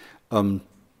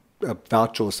a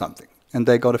voucher or something, and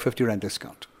they got a 50 Rand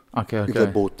discount. Okay. If they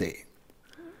bought there.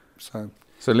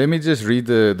 So let me just read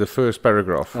the first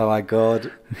paragraph. Oh my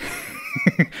God.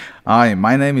 Hi,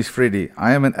 my name is Freddie.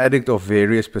 I am an addict of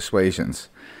various persuasions.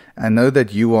 I know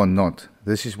that you are not.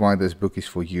 This is why this book is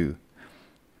for you.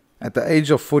 At the age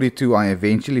of 42, I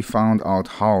eventually found out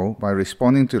how, by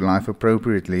responding to life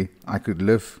appropriately, I could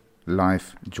live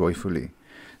life joyfully.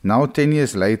 Now, 10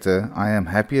 years later, I am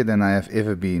happier than I have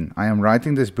ever been. I am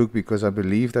writing this book because I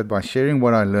believe that by sharing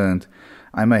what I learned,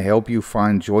 I may help you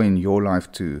find joy in your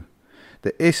life too.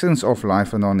 The essence of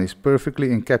Life Anon is perfectly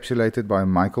encapsulated by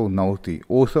Michael Nolte,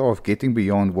 author of Getting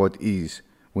Beyond What Is,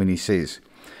 when he says,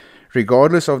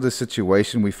 regardless of the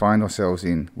situation we find ourselves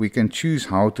in, we can choose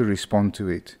how to respond to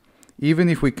it. Even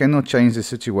if we cannot change the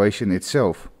situation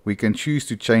itself, we can choose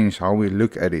to change how we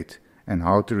look at it and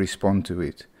how to respond to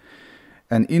it.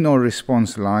 And in our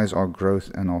response lies our growth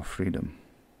and our freedom.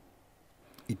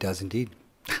 It does indeed.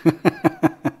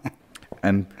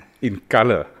 And in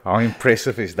color. How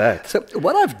impressive is that? So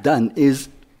what I've done is,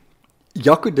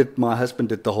 my husband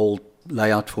did the whole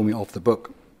layout for me of the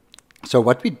book. So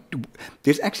what we do,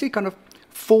 there's actually kind of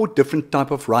 4 different type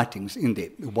of writings in there.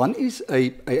 One is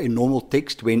a normal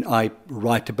text when I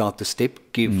write about the step,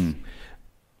 give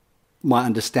my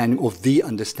understanding of the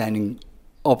understanding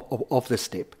of the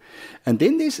step. And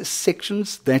then there's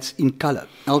sections that's in color.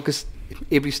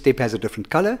 Every step has a different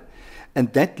color.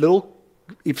 And that little,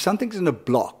 if something's in a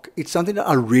block, it's something that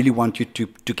I really want you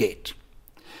to get.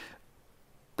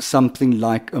 Something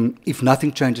like, if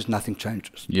nothing changes, nothing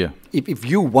changes. Yeah. If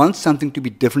you want something to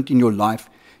be different in your life,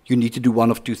 you need to do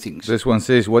one of 2 things. This one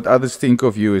says, what others think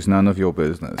of you is none of your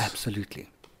business.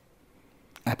 Absolutely.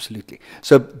 Absolutely.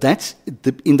 So that's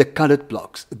in the colored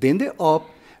blocks. Then there are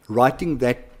writing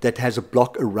that has a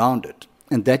block around it.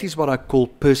 And that is what I call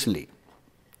personally.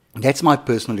 That's my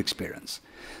personal experience.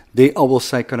 There I will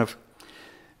say kind of,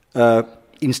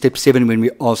 in step 7, when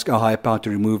we ask our higher power to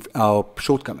remove our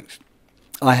shortcomings,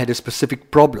 I had a specific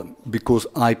problem because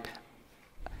I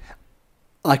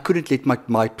couldn't let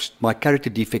my character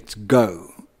defects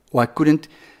go. Or I couldn't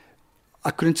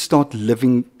start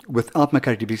living without my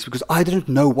character defects because I didn't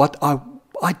know what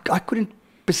I couldn't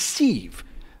perceive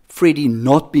Freddie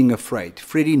not being afraid,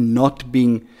 Freddie not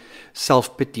being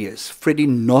self-piteous, Freddie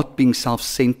not being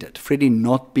self-centered, Freddie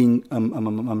not being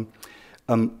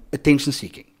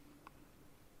attention-seeking.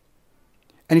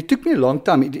 And it took me a long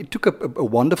time. It took a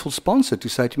wonderful sponsor to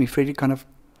say to me, Freddie, kind of,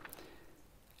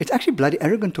 it's actually bloody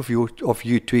arrogant of you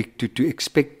to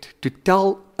expect to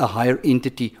tell a higher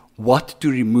entity what to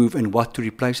remove and what to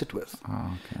replace it with.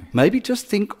 Oh, okay. Maybe just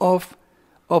think of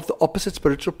the opposite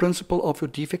spiritual principle of your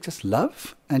defects as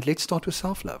love, and let's start with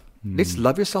self-love. Let's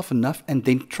love yourself enough and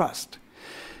then trust.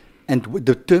 And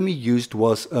the term he used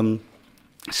was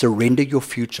surrender your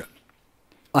future.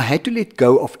 I had to let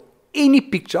go of any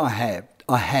picture I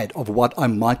had of what I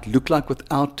might look like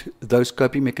without those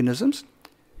coping mechanisms,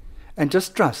 and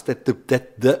just trust that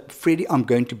the Freddie I'm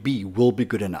going to be will be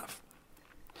good enough.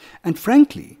 And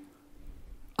frankly,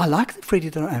 I like the Freddie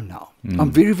that I am now.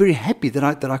 I'm very, very happy that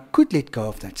I could let go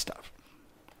of that stuff.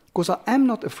 Because I am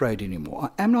not afraid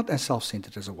anymore. I am not as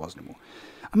self-centered as I was anymore.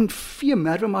 I mean, fear,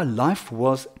 matter of my life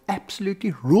was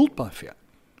absolutely ruled by fear.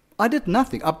 I did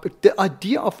nothing. The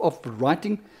idea of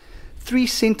writing 3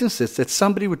 sentences that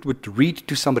somebody would read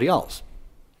to somebody else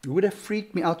would have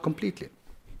freaked me out completely.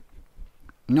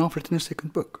 Now I've written a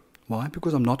second book. Why?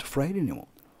 Because I'm not afraid anymore.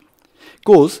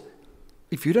 Because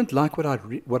if you don't like what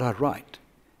I write,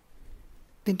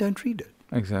 then don't read it.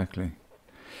 Exactly.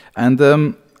 And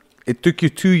it took you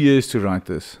 2 years to write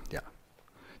this. Yeah.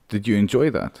 Did you enjoy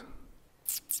that?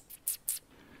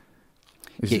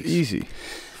 Is Yes. it easy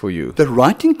for you? The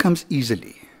writing comes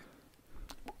easily.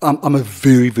 I'm a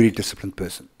very, very disciplined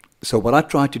person. So what I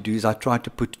try to do is I try to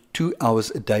put 2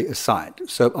 hours a day aside.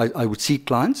 So I would see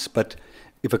clients, but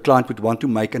if a client would want to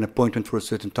make an appointment for a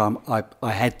certain time,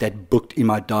 I had that booked in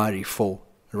my diary for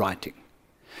writing.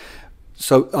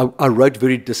 So I wrote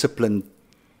very disciplined,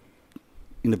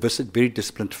 in a very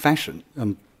disciplined fashion,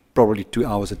 probably 2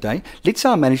 hours a day. Let's say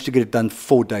I managed to get it done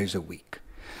 4 days a week.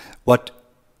 What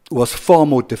was far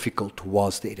more difficult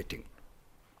was the editing.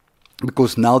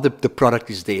 Because now the product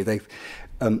is there.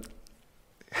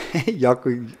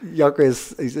 Jaco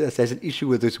has an issue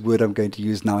with this word I'm going to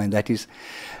use now, and that is,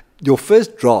 your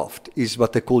first draft is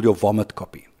what they call your vomit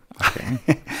copy.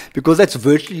 Okay. Because that's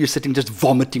virtually you sitting just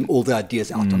vomiting all the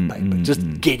ideas out on paper,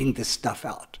 just getting this stuff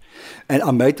out. And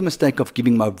I made the mistake of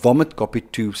giving my vomit copy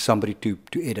to somebody to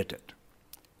edit it.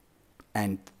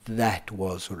 And that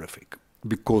was horrific,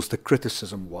 because the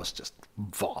criticism was just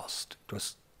vast.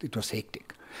 It was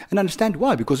hectic. And I understand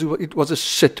why, because it was a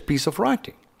shit piece of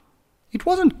writing. It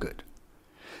wasn't good.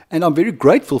 And I'm very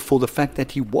grateful for the fact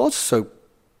that he was so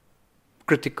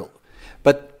critical.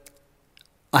 But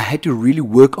I had to really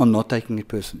work on not taking it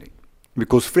personally.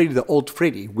 Because Freddie, the old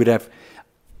Freddie, would have,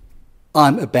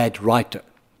 I'm a bad writer.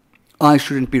 I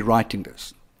shouldn't be writing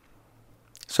this.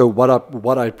 So what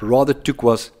I rather took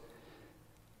was,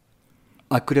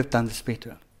 I could have done this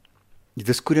better.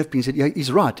 This could have been said, yeah,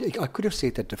 he's right. I could have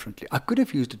said that differently. I could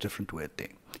have used a different word there.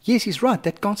 Yes, he's right.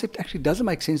 That concept actually doesn't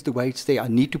make sense the way it's there. I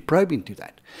need to probe into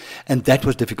that. And that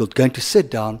was difficult, going to sit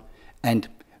down and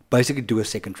basically do a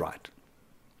second write.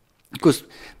 Because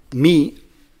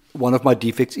one of my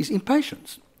defects is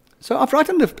impatience. So I've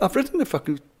written the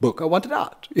fucking book. I want it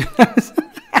out.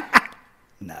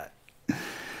 No.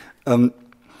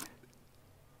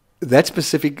 That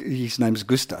specific, his name is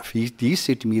Gustav. He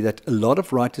said to me that a lot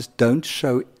of writers don't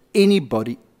show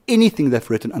anybody anything they've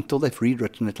written until they've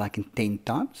rewritten it like in 10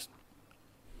 times.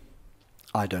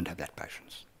 I don't have that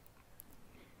patience.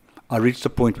 I reach the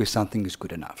point where something is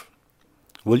good enough.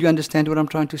 Will you understand what I'm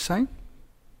trying to say?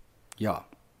 Yeah,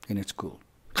 then it's cool.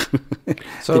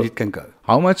 So then it can go.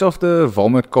 How much of the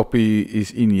vomit copy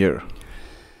is in here?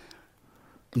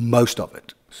 Most of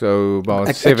it. So about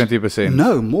 70%?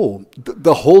 No, more.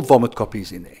 The whole vomit copy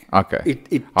is in there.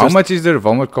 Okay. How much is the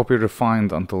vomit copy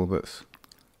refined until this?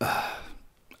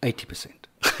 80%.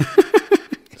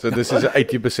 So this is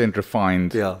 80%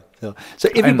 refined. Yeah. So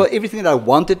everything that I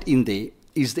wanted in there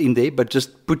is in there, but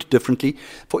just put differently.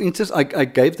 For instance, I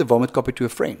gave the vomit copy to a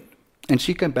friend, and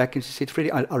she came back and she said,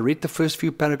 Freddie, I read the first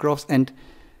few paragraphs, and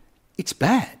it's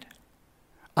bad.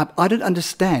 I don't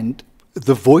understand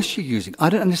the voice you're using. I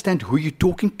don't understand who you're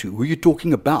talking to, who you're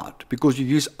talking about, because you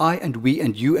use I and we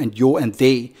and you and your and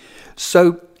they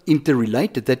so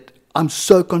interrelated that I'm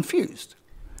so confused.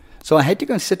 So I had to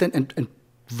go and sit and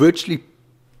virtually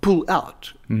pull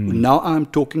out. Now I'm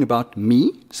talking about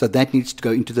me, so that needs to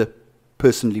go into the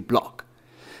personally block.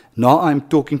 Now I'm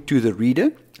talking to the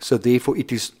reader, so therefore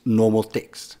it is normal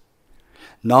text.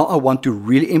 Now I want to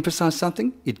really emphasize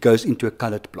something, it goes into a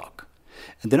colored block.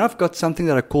 And then I've got something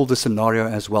that I call the scenario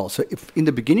as well. So if in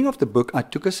the beginning of the book I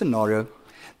took a scenario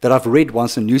that I've read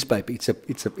once in a newspaper,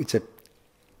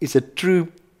 it's a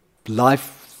true life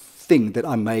thing that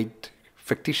I made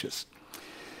fictitious.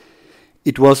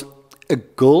 It was a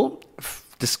girl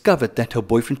discovered that her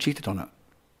boyfriend cheated on her.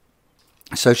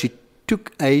 So she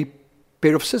took a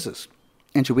pair of scissors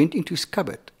and she went into his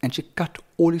cupboard and she cut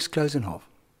all his clothes in half.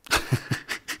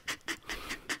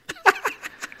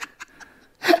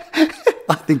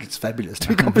 I think it's fabulous, to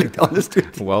be completely honest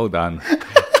with you. Well done.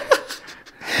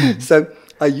 So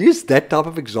I used that type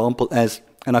of example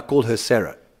and I call her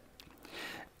Sarah.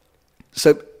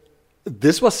 So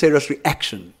this was Sarah's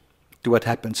reaction to what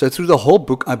happened. So through the whole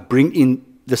book, I bring in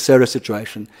the Sarah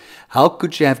situation. How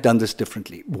could she have done this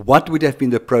differently? What would have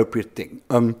been the appropriate thing?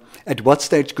 At what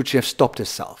stage could she have stopped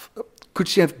herself? Could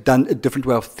she have done a different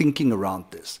way of thinking around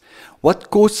this? What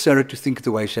caused Sarah to think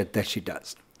the way that she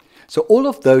does? So all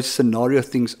of those scenario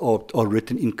things are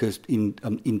written in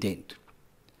indent.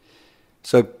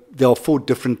 So there are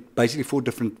basically four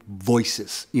different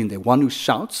voices in there. One who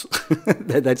shouts,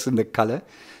 that's in the color,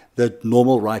 the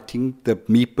normal writing, the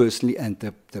me personally, and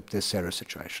the Sarah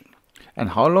situation. And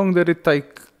how long did it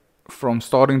take from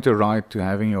starting to write to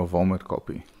having your vomit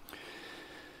copy?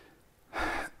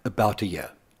 About a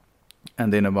year.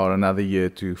 And then about another year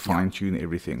to fine-tune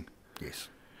everything. Yes.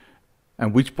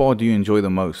 And which part do you enjoy the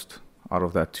most out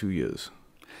of that 2 years?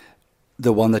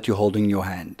 The one that you're holding in your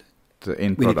hand. The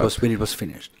end product. When it was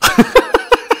finished.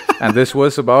 And this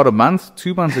was about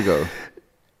 2 months ago.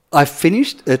 I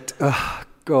finished it,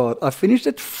 I finished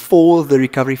it for the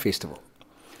Recovery Festival,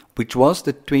 which was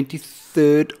the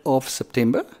 23rd of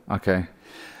September. Okay.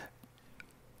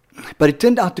 But it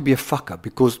turned out to be a fucker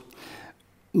because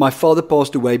my father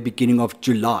passed away beginning of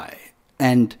July,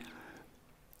 and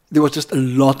there was just a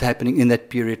lot happening in that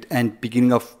period, and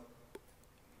beginning of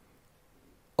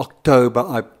October,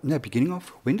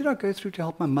 when did I go through to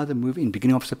help my mother move in?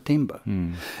 Beginning of September.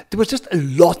 There was just a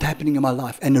lot happening in my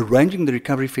life, and arranging the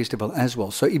Recovery Festival as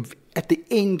well. So at the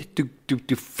end,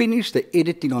 to finish the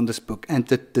editing on this book and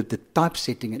the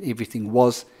typesetting and everything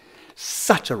was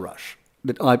such a rush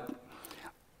that I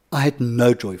had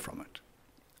no joy from it.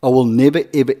 I will never,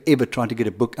 ever, ever try to get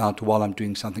a book out while I'm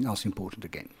doing something else important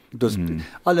again.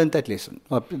 I learned that lesson.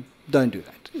 Don't do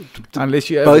that. Unless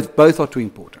you have both are too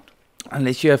important.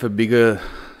 Unless you have a bigger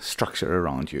structure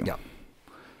around you. Yeah,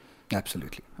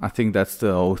 absolutely. I think that's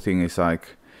the whole thing. Is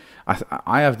like,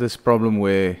 I have this problem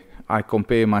where I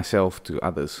compare myself to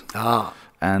others.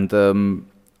 And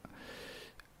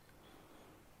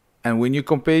when you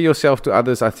compare yourself to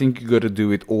others, I think you got to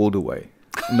do it all the way,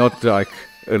 not like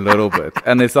a little bit.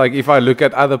 And it's like, if I look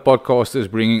at other podcasters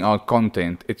bringing out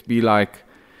content, it's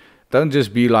don't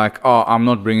just be like, oh, I'm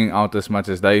not bringing out as much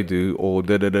as they do, or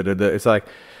da-da-da-da-da. It's like,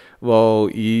 well,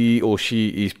 he or she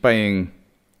is paying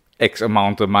X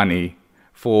amount of money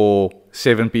for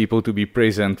 7 people to be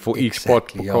present for each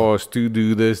podcast to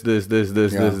do this.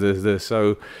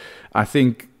 So I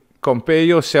think compare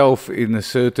yourself in a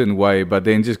certain way, but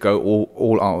then just go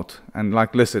all out. And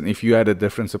like, listen, if you had a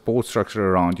different support structure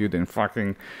around you, then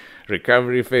fucking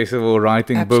Recovery Festival,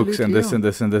 writing books and this and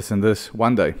this and this and this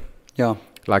one day. Yeah.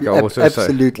 Like I also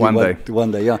say,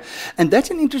 one day. Yeah. And that's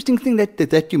an interesting thing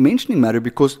that you're mentioning, Mario,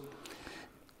 because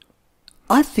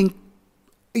I think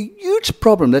a huge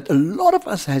problem that a lot of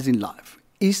us has in life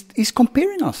is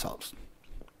comparing ourselves.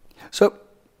 So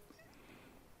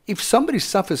if somebody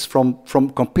suffers from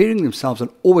comparing themselves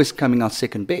and always coming out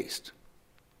second best,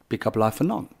 pick up Life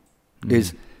Anon.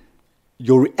 Is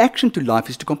your reaction to life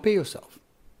is to compare yourself.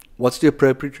 What's the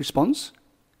appropriate response?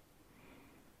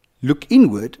 Look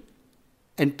inward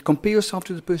and compare yourself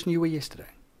to the person you were yesterday.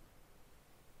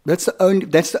 That's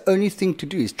the only thing to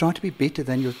do, is try to be better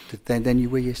than you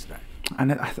were yesterday.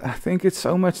 And I think it's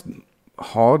so much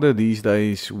harder these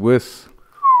days with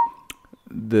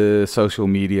the social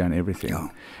media and everything. Yeah.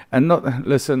 And not,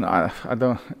 listen, I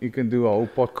don't, you can do a whole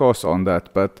podcast on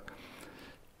that, but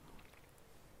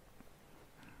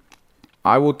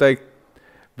I will take,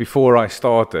 before I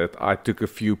started, I took a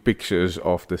few pictures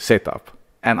of the setup,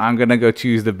 and I'm going to go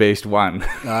choose the best one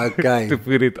Okay. to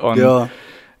put it on. Yeah.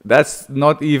 That's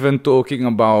not even talking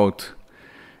about,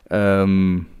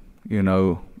 you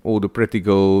know, all the pretty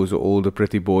girls or all the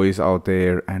pretty boys out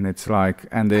there. And it's like,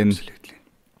 and then, Absolutely.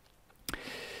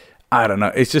 I don't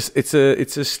know. It's just, it's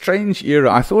a strange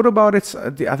era. I thought about it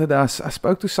the other day. I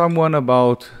spoke to someone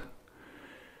about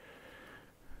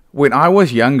when I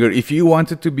was younger, if you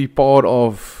wanted to be part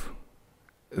of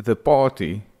the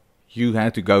party, you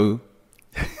had to go.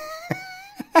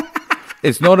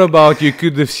 It's not about you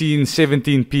could have seen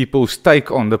 17 people's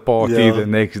take on the party the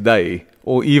next day,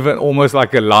 or even almost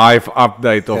like a live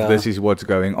update of this is what's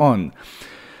going on.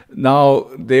 Now,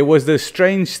 there was this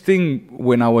strange thing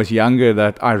when I was younger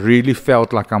that I really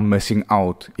felt like I'm missing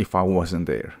out if I wasn't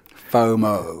there.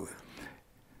 FOMO.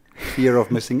 Fear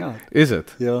of missing out. Is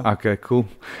it? Yeah. Okay, cool.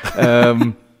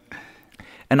 And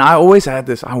I always had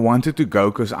this, I wanted to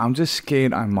go because I'm just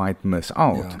scared I might miss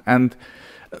out. Yeah. And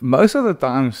most of the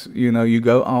times, you know, you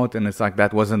go out and it's like,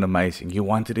 that wasn't amazing. You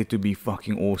wanted it to be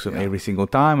fucking awesome every single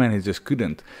time, and it just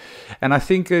couldn't. And I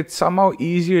think it's somehow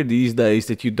easier these days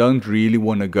that you don't really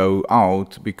want to go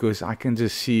out, because I can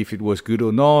just see if it was good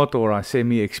or not, or I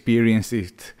semi-experienced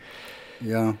it.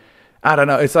 Yeah. I don't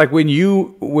know. It's like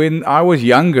when I was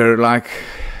younger, like,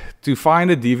 to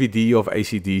find a DVD of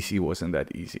AC/DC wasn't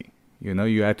that easy. You know,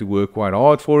 you had to work quite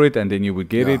hard for it, and then you would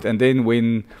get it. And then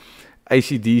when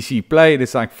AC/DC played,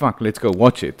 it's like, fuck, let's go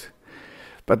watch it.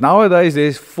 But nowadays,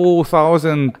 there's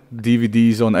 4,000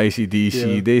 DVDs on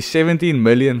AC/DC. Yeah. There's 17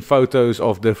 million photos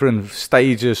of different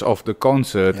stages of the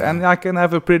concert. And I can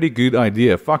have a pretty good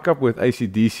idea. Fuck up with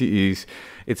AC/DC is,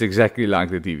 it's exactly like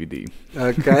the DVD.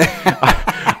 Okay.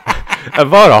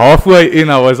 About halfway in,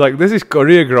 I was like, this is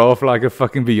choreographed like a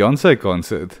fucking Beyonce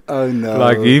concert. Oh, no.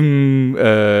 Like him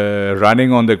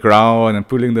running on the ground and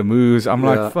pulling the moves. I'm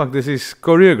like, fuck, this is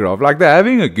choreographed. Like, they're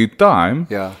having a good time.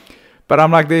 Yeah. But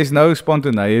I'm like, there's no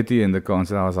spontaneity in the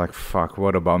concert. I was like, fuck,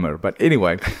 what a bummer. But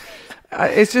anyway,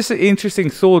 it's just an interesting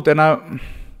thought. And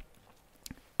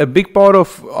a big part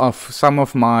of some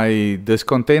of my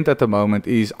discontent at the moment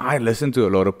is I listen to a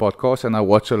lot of podcasts and I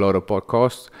watch a lot of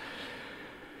podcasts.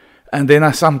 And then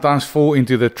I sometimes fall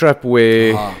into the trap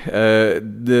where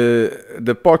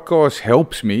the podcast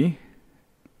helps me.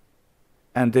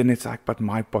 And then it's like, but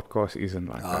my podcast isn't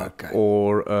like that. Okay.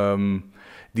 Or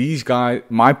these guys,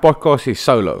 my podcast is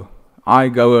solo. I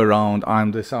go around,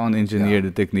 I'm the sound engineer,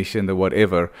 the technician, the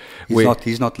whatever.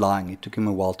 He's not lying. It took him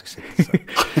a while to say this.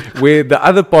 Where the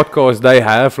other podcasts, they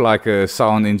have like a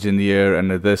sound engineer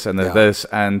and a this and a this,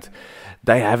 and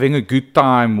they're having a good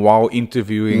time while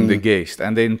interviewing the guest.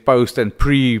 And then post and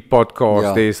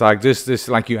pre-podcast, there's like just this,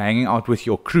 like you're hanging out with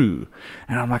your crew.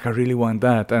 And I'm like, I really want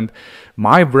that. And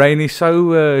my brain is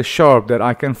so sharp that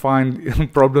I can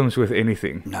find problems with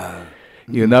anything. No.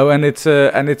 You know, and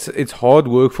it's hard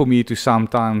work for me to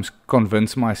sometimes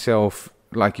convince myself,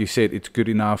 like you said, it's good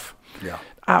enough. Yeah.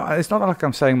 It's not like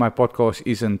I'm saying my podcast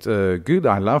isn't good.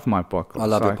 I love my podcast. I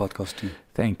love your podcast too.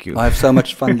 Thank you. I have so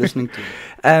much fun listening to it.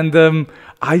 And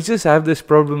I just have this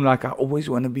problem, like I always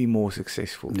want to be more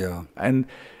successful. Yeah. And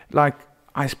like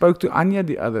I spoke to Anya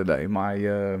the other day, my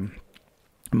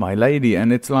lady,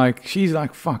 and it's like, she's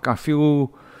like, fuck,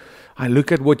 I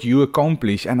look at what you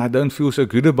accomplish and I don't feel so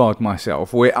good about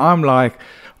myself. Where I'm like,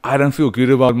 I don't feel good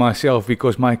about myself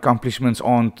because my accomplishments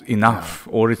aren't enough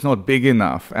or it's not big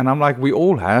enough. And I'm like, we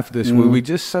all have this where we're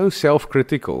just so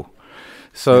self-critical.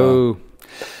 So...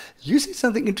 You said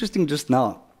something interesting just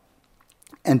now.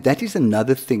 And that is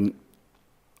another thing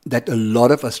that a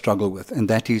lot of us struggle with. And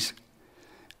that is,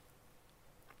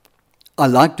 I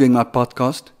like doing my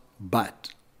podcast,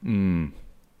 but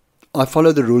I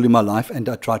follow the rule in my life and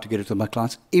I try to get it with my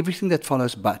clients. Everything that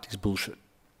follows but is bullshit.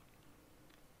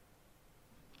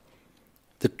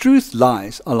 The truth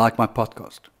lies, I like my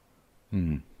podcast.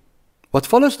 What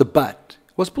follows the but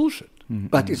was bullshit.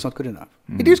 But it's not good enough.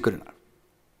 It is good enough.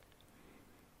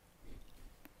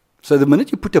 So the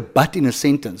minute you put a but in a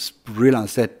sentence,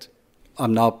 realize that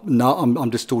I'm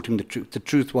distorting the truth. The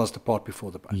truth was the part before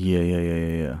the but.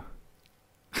 Yeah.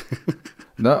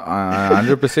 No, I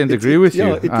 100% agree with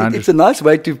you. It's a nice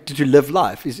way to live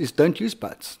life, is don't use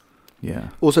buts. Yeah.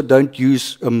 Also, don't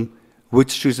use woulds,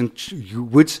 shoulds,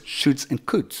 and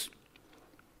coulds.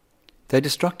 They're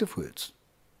destructive words.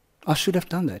 I should have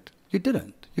done that. You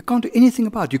didn't. You can't do anything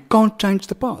about it. You can't change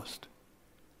the past.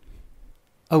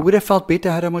 I would have felt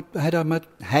better had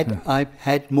I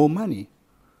had more money.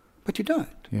 But you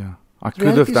don't. Yeah. I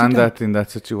could have done that in that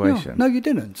situation. No, you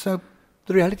didn't. So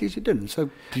the reality is you didn't.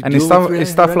 So and is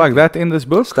stuff like that in this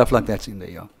book? Stuff like that's in there,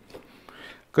 yeah.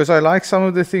 Because I like some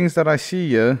of the things that I see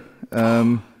here.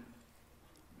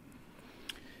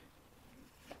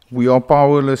 We are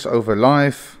powerless over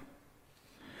life.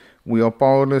 We are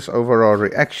powerless over our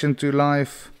reaction to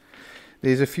life.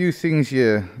 There's a few things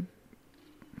here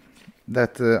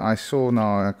that I saw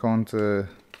now. I can't...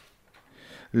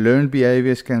 learned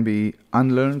behaviors can be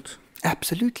unlearned.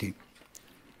 Absolutely.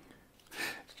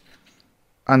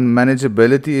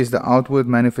 Unmanageability is the outward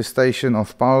manifestation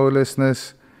of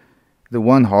powerlessness. The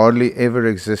one hardly ever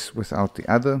exists without the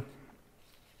other.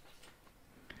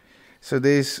 So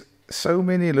there's so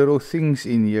many little things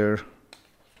in here.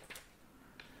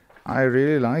 I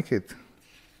really like it.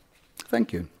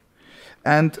 Thank you.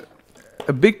 And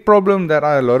a big problem that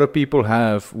a lot of people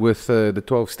have with the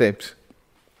 12 steps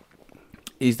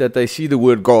is that they see the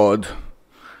word God.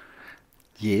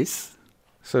 Yes.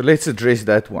 So let's address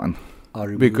that one. I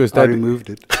removed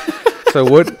it. So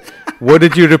what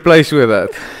did you replace with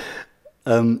that?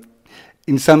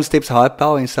 In some steps, higher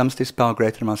power. In some steps, power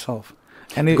greater than myself.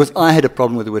 Because I had a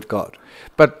problem with the word God.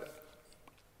 But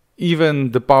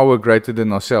even the power greater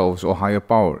than ourselves or higher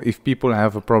power, if people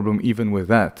have a problem even with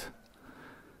that.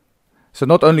 So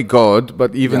not only God,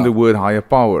 but even the word higher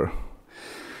power.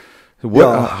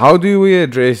 How do we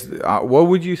address, what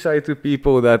would you say to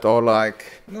people that are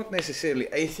like, not necessarily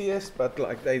atheists, but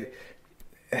like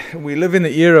we live in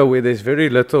an era where there's very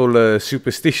little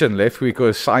superstition left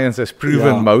because science has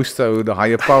proven most, so the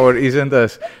higher power isn't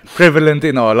as prevalent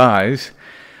in our lives.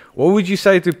 What would you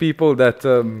say to people that...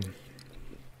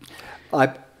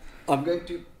 I'm going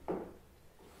to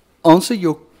answer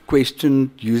your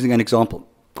question using an example.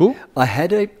 Cool. I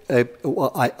had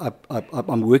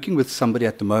I'm working with somebody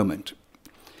at the moment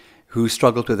who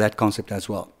struggled with that concept as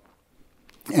well.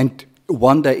 And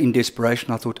one day in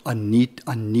desperation, I thought, I need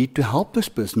to help this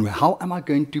person. How am I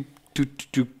going to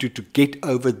get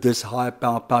over this higher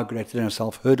power greater than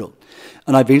self hurdle?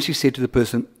 And I eventually said to the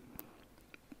person,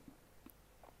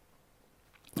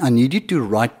 I need you to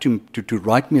write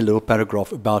me a little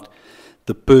paragraph about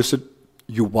the person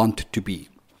you want to be.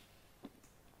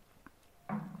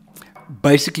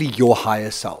 Basically, your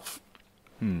higher self.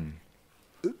 The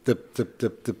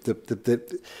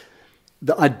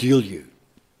ideal you.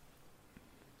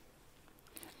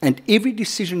 And every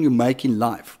decision you make in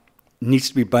life needs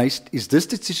to be based, is this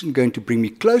decision going to bring me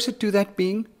closer to that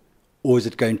being, or is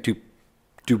it going to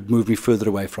move me further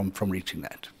away from reaching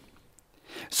that?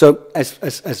 So,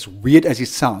 as weird as it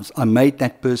sounds, I made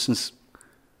that person's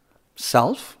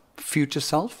self, future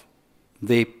self,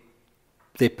 their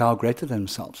power greater than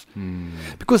themselves.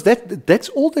 Because that's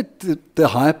all that the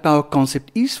higher power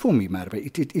concept is for me, Marve.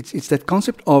 It's that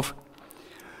concept of,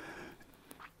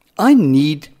 I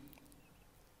need,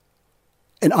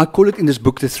 and I call it in this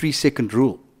book the 3-second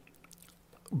rule.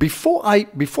 Before I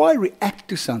react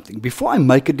to something, before I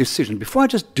make a decision, before I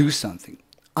just do something,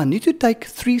 I need to take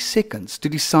 3 seconds to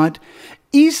decide,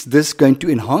 is this going to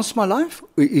enhance my life,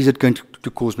 or is it going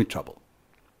to cause me trouble?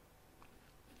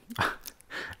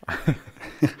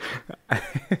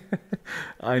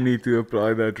 I need to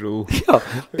apply that rule. Yeah,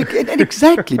 and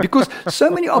exactly, because so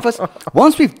many of us,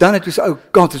 once we've done it, we say, oh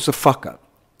God, it's a fuck up.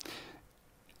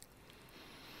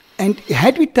 And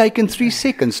had we taken 3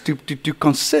 seconds to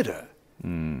consider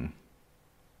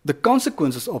the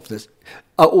consequences of this,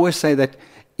 I always say that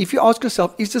if you ask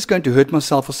yourself, is this going to hurt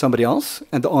myself or somebody else?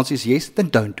 And the answer is yes, then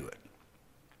don't do it.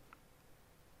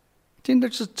 Then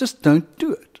just don't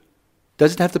do it.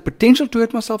 Does it have the potential to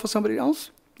hurt myself or somebody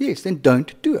else? Yes, then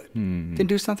don't do it. Then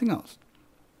do something else.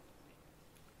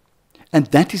 And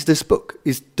that is this book,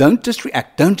 is don't just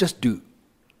react, don't just do.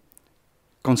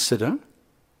 Consider,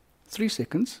 3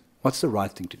 seconds, what's the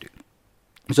right thing to do?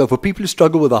 So for people who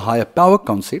struggle with a higher power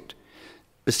concept,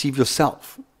 perceive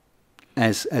yourself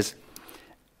as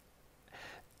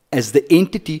the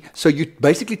entity, so you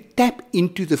basically tap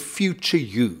into the future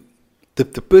you, the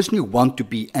person you want to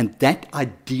be, and that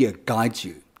idea guides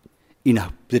you in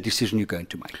the decision you're going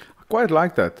to make. I quite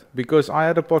like that, because I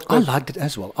had a podcast. I liked it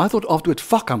as well. I thought afterwards,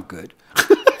 fuck, I'm good.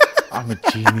 I'm a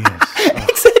genius.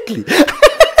 Exactly.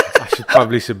 I should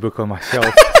publish a book on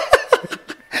myself.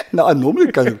 No, I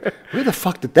normally go, where the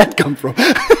fuck did that come from?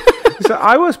 So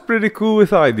I was pretty cool with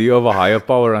the idea of a higher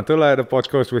power until I had a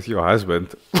podcast with your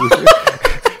husband.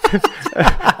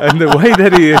 and the way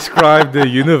that he described the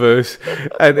universe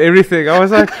and everything, I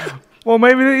was like, well,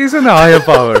 maybe there isn't a higher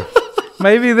power.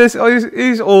 Maybe this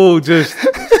is all just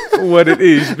what it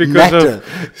is because matter.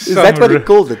 of Is that what he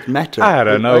called it? Matter. I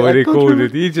don't know what he called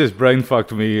it. He just brain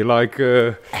fucked me like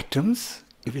atoms.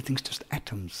 Everything's just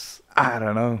atoms. I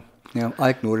don't know. Yeah, I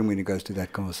ignore him when he goes to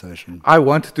that conversation. I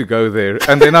wanted to go there,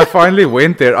 and then I finally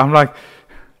went there. I'm like,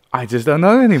 I just don't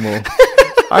know anymore.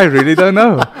 I really don't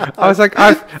know. I was like,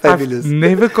 I've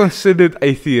never considered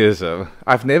atheism.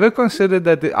 I've never considered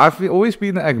that. I've always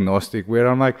been agnostic, where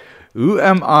I'm like, who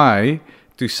am I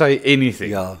to say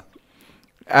anything? Yeah.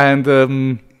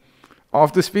 And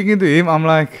after speaking to him, I'm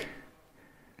like,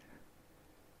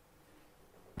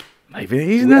 maybe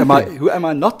he's nothing. Who am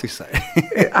I not to say?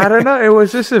 I don't know. It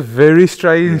was just a very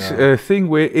strange thing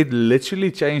where it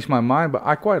literally changed my mind. But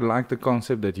I quite like the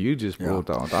concept that you just brought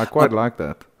out. I quite like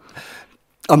that.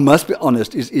 I must be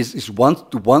honest.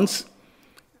 Once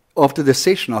after the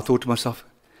session, I thought to myself,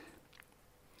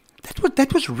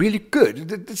 that was really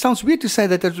good. It sounds weird to say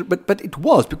that, but it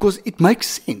was, because it makes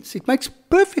sense. It makes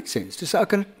perfect sense to say,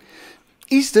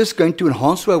 is this going to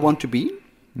enhance who I want to be?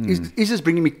 Is this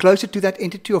bringing me closer to that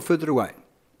entity or further away?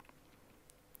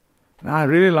 I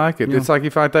really like it. Yeah. It's like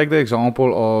if I take the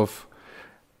example of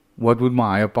what would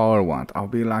my higher power want, I'll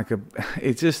be like,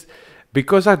 it's just,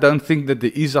 because I don't think that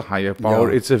there is a higher power,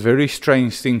 it's a very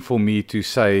strange thing for me to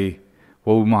say,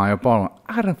 what would my higher power want?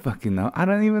 I don't fucking know. I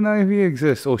don't even know if he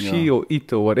exists or she or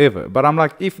it or whatever. But I'm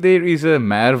like, if there is a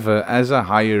Merve as a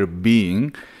higher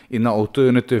being in an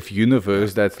alternative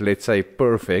universe that's, let's say,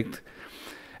 perfect,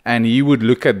 and he would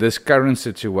look at this current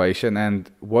situation, and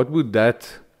what would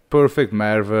that perfect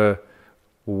Merve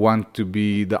want to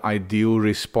be the ideal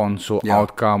response or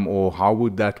outcome, or how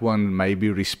would that one maybe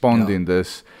respond in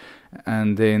this?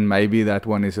 And then maybe that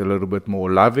one is a little bit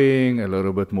more loving, a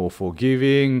little bit more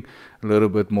forgiving, a little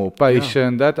bit more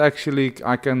patient. That actually,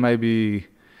 I can maybe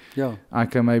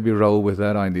roll with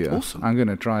that idea. Awesome. I'm going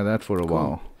to try that for a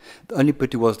while. The only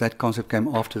pity was that concept came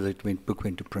after the book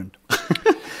went to print.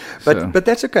 But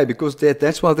that's okay, because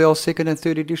that's why there are second and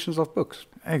third editions of books.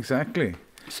 Exactly.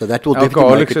 So that will definitely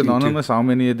Alcoholics Anonymous, how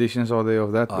many editions are there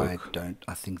of that book?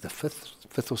 I think the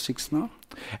fifth or sixth now.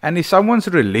 And if someone's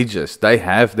religious, they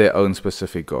have their own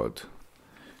specific God.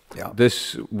 Yeah.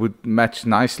 This would match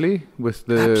nicely with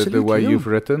the way you've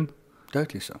written.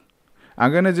 Totally so.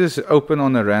 I'm going to just open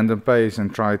on a random page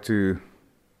and try to...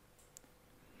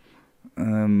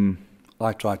 I'm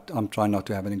trying not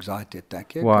to have an anxiety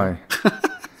attack yet. Why?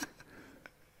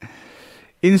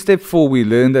 In step 4, we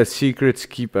learn that secrets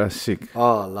keep us sick.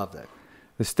 Oh, I love that.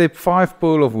 The step 5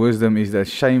 pearl of wisdom is that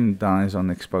shame dies on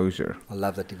exposure. I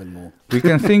love that even more. We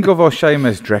can think of our shame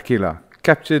as Dracula,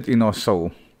 captured in our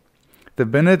soul. The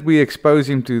minute we expose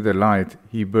him to the light,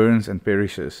 he burns and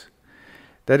perishes.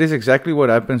 That is exactly what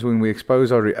happens when we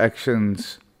expose our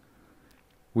reactions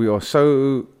we are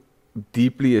so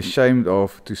deeply ashamed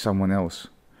of to someone else.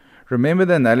 Remember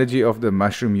the analogy of the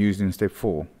mushroom used in step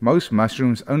 4. Most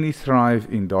mushrooms only thrive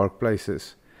in dark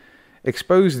places.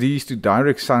 Expose these to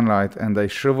direct sunlight and they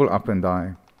shrivel up and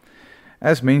die.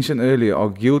 As mentioned earlier, our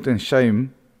guilt and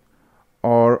shame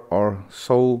are our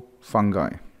soul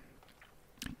fungi.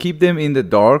 Keep them in the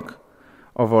dark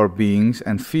of our beings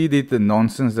and feed it the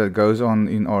nonsense that goes on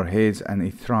in our heads, and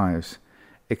it thrives.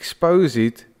 Expose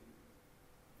it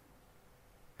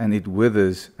and it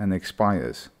withers and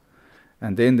expires.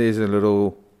 And then there's a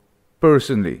little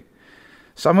personally.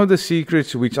 Some of the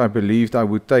secrets which I believed I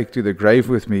would take to the grave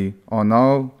with me are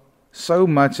now so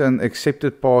much an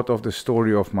accepted part of the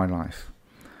story of my life.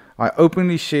 I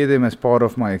openly share them as part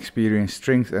of my experience,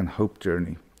 strength and hope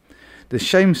journey. The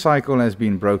shame cycle has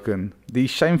been broken. These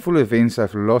shameful events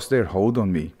have lost their hold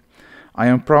on me. I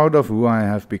am proud of who I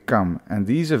have become, and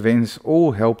these events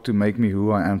all help to make me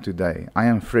who I am today. I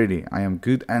am Freddy. I am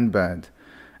good and bad.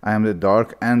 I am the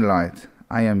dark and light.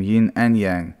 I am yin and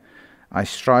yang. I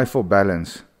strive for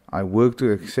balance. I work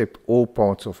to accept all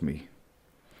parts of me.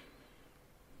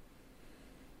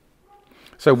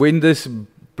 So when this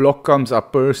block comes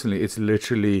up personally, it's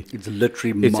literally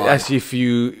it's as if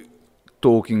you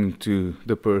talking to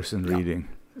the person reading.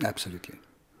 Absolutely.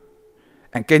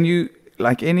 And can you,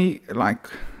 I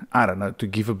don't know, to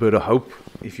give a bit of hope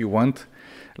if you want,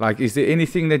 is there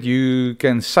anything that you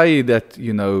can say that,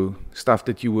 stuff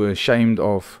that you were ashamed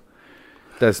of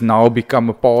that's now become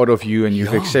a part of you and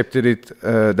you've accepted it,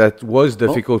 that was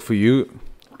difficult for you?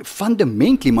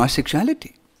 Fundamentally, my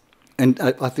sexuality. And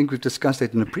I think we've discussed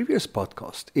that in a previous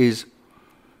podcast, is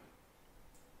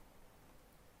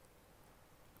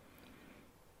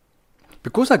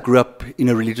because I grew up in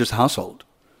a religious household,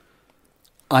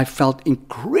 I felt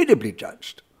incredibly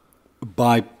judged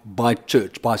by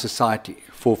church, by society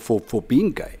for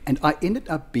being gay. And I ended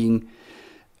up being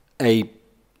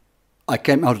I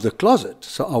came out of the closet,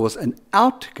 so I was an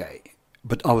out gay,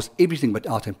 but I was everything but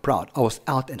out and proud. I was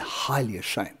out and highly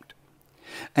ashamed.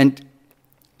 And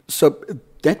so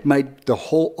that made the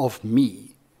whole of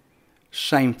me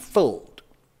shame-filled.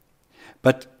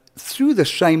 But through the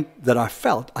shame that I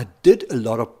felt, I did a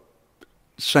lot of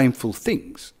shameful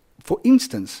things. For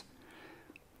instance,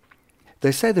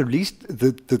 they say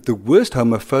the worst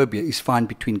homophobia is found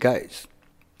between gays.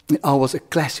 I was a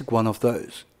classic one of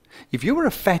those. If you were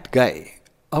a fat gay,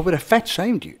 I would have fat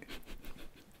shamed you.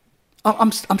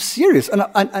 I'm serious, and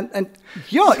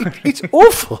yeah, it's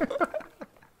awful.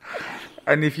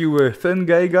 And if you were a thin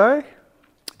gay guy,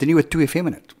 then you were too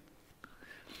effeminate.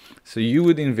 So you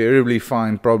would invariably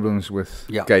find problems with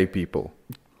gay people.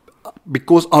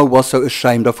 Because I was so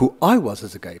ashamed of who I was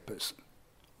as a gay person.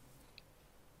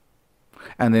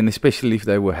 And then especially if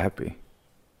they were happy,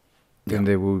 then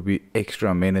there would be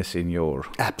extra menace in your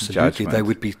Absolutely.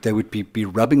 judgment. They would be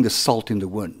rubbing the salt in the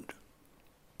wound.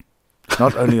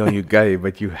 Not only are you gay,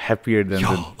 but you're happier than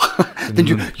then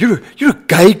you're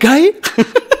a gay?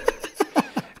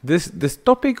 This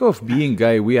topic of being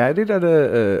gay, we had it at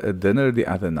a dinner the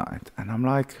other night, and I'm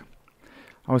like,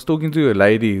 I was talking to a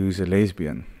lady who's a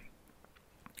lesbian,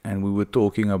 and we were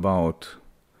talking about,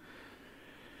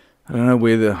 I don't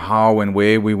know how and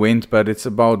where we went, but it's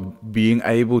about being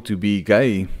able to be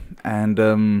gay. And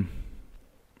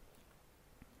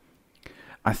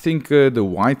I think the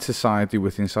white society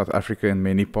within South Africa in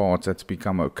many parts that's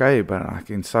become okay, but like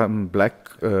in some black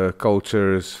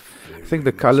cultures, I think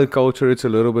the color culture it's a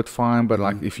little bit fine, but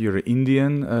like if you're an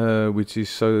Indian, which is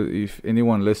so, if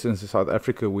anyone listens to South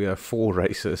Africa, we have 4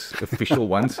 races, official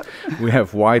ones. We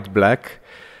have white, black,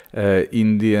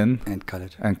 Indian, and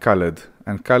colored.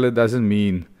 And colored doesn't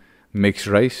mean mixed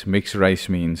race. Mixed race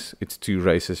means it's 2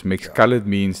 races. Mixed colored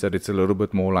means that it's a little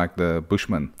bit more like the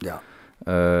Bushman. Yeah.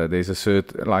 There's a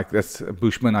certain, like that's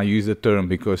Bushman, I use the term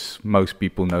because most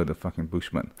people know the fucking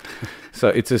Bushman. So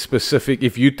it's a specific,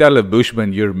 if you tell a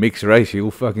Bushman you're mixed race,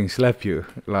 he'll fucking slap you.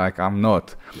 Like, I'm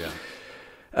not. Yeah.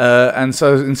 And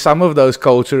so in some of those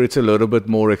cultures, it's a little bit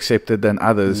more accepted than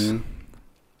others. Mm.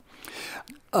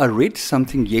 I read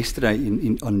something yesterday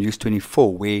on News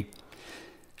 24 where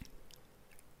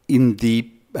in the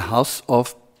House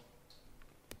of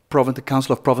the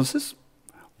Council of Provinces,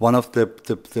 one of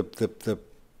the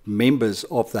members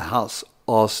of the House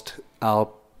asked our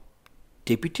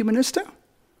Deputy Minister,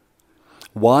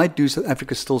 why do South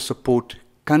Africa still support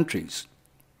countries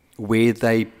where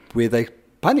they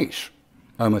punish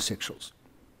homosexuals?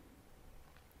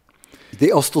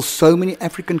 There are still so many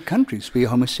African countries where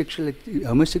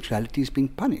homosexuality is being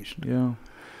punished. Yeah.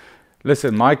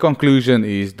 Listen, my conclusion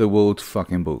is the world's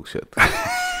fucking bullshit.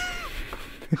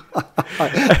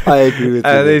 I agree with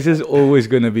you. This is always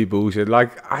going to be bullshit.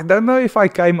 Like, I don't know if I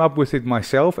came up with it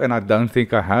myself, and I don't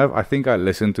think I have. I think I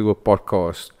listened to a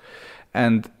podcast.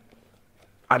 And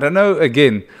I don't know,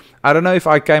 again, I don't know if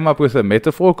I came up with a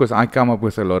metaphor, because I come up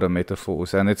with a lot of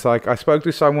metaphors. And it's like, I spoke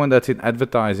to someone that's in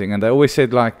advertising, and they always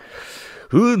said, like,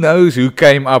 who knows who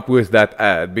came up with that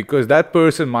ad? Because that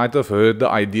person might have heard the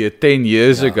idea 10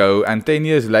 years ago, and 10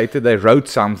 years later they wrote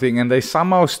something, and they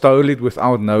somehow stole it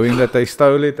without knowing that they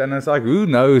stole it. And it's like, who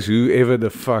knows whoever the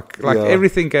fuck? Like,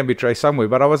 everything can be traced somewhere.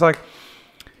 But I was like,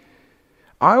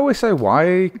 I always say,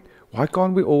 why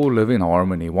can't we all live in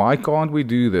harmony? Why can't we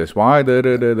do this? Why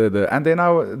And then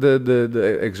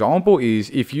the example is,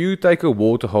 if you take a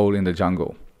water hole in the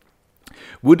jungle,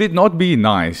 would it not be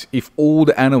nice if all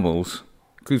the animals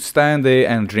could stand there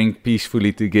and drink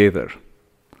peacefully together?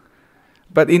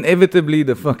 But inevitably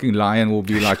the fucking lion will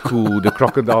be like, cool, the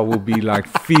crocodile will be like,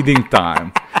 feeding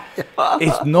time.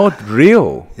 It's not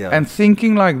real. Yeah. And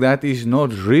thinking like that is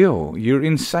not real. You're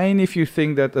insane if you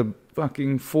think that a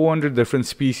fucking 400 different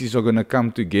species are going to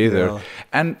come together. Yeah.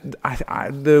 And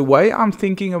the way I'm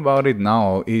thinking about it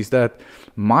now is that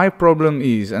my problem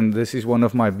is, and this is one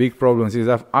of my big problems, is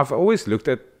I've always looked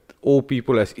at all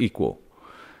people as equal.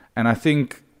 And I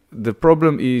think the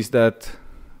problem is that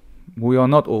we are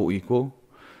not all equal.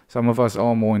 Some of us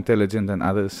are more intelligent than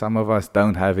others. Some of us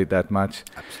don't have it that much.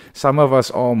 Absolutely. Some of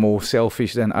us are more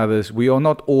selfish than others. We are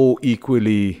not all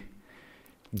equally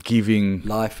giving.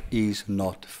 Life is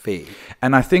not fair.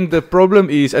 And I think the problem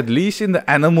is, at least in the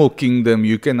animal kingdom,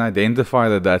 you can identify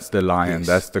that that's the lion,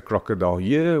 that's the crocodile.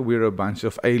 Here, we're a bunch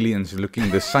of aliens looking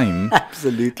the same.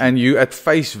 Absolutely. And you at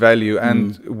face value.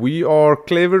 And we are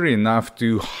clever enough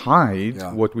to hide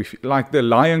what we feel. Like the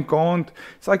lion can't.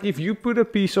 It's like if you put a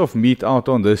piece of meat out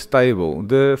on this table,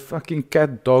 the fucking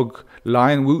cat, dog,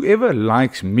 lion, whoever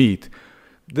likes meat,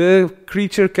 The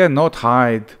creature cannot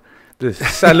hide. The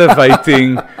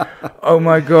salivating, oh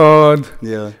my God.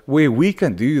 Yeah. Where we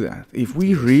can do that. If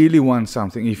we really want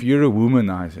something, if you're a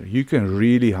womanizer, you can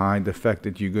really hide the fact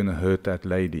that you're going to hurt that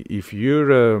lady. If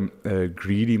you're a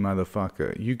greedy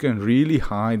motherfucker, you can really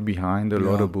hide behind a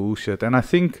lot of bullshit. And I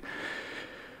think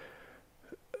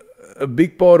a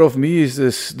big part of me is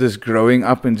this growing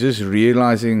up and just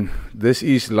realizing this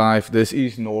is life, this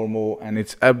is normal, and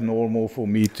it's abnormal for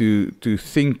me to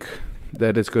think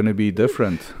that it's going to be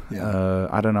different. Yeah.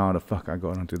 I don't know how the fuck I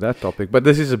got onto that topic, but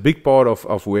this is a big part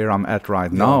of where I'm at right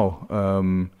now.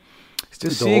 It's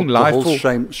just seeing life. The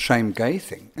whole shame gay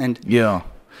thing. And yeah.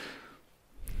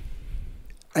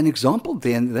 An example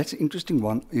then, that's an interesting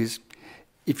one, is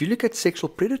if you look at sexual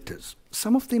predators,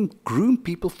 some of them groom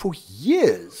people for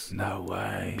years. No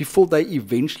way. Before they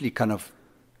eventually kind of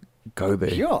go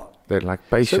there. Yeah. They're like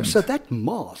patient. So that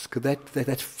mask,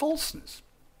 that falseness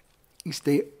is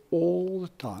there all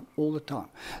the time.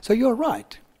 So you're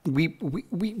right. We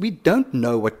don't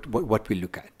know what we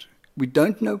look at. We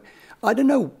don't know. I don't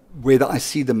know whether I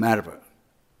see the marrow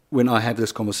when I have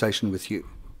this conversation with you.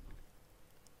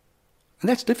 And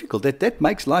that's difficult. That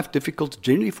makes life difficult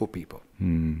generally for people.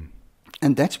 And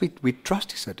that's where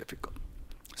trust is so difficult.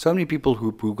 So many people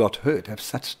who got hurt have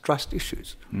such trust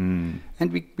issues. And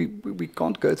we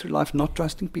can't go through life not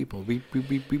trusting people. We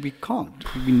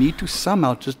can't. We need to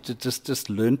somehow just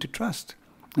learn to trust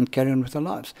and carry on with our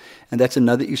lives. And that's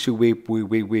another issue where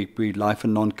Life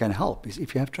and Non can help, is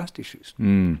if you have trust issues.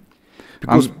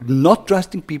 Because not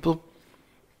trusting people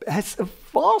has a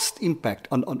vast impact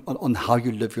on how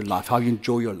you live your life, how you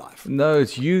enjoy your life. No,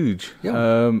 it's huge.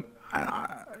 Yeah.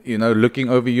 Looking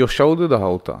over your shoulder the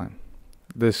whole time.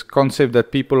 This concept that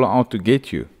people are out to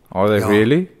get you. Are they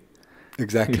really?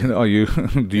 Exactly.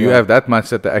 Do you have that much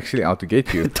that they're actually out to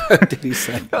get you? Totally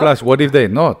same. Plus, what if they're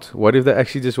not? What if they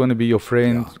actually just want to be your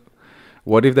friend? Yeah.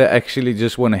 What if they actually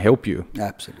just want to help you?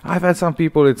 Absolutely. I've had some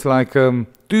people, it's like,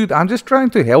 dude, I'm just trying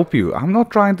to help you. I'm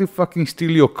not trying to fucking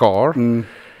steal your car.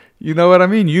 You know what I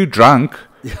mean? You drunk.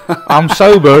 I'm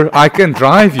sober. I can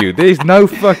drive you. There's no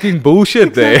fucking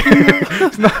bullshit there.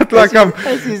 It's not like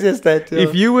as easy as that. Yeah.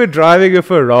 If you were driving a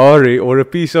Ferrari or a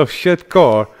piece of shit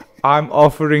car, I'm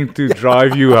offering to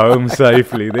drive you home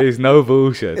safely. There's no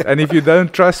bullshit. And if you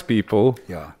don't trust people,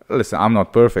 listen, I'm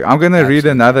not perfect. I'm going to read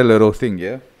another little thing,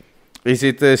 yeah? Is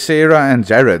it Sarah and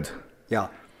Jared? Yeah.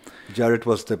 Jared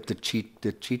was the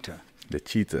cheater. The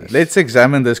cheater. Yes. Let's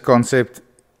examine this concept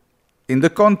in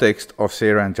the context of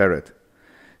Sarah and Jared.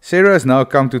 Sarah has now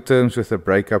come to terms with the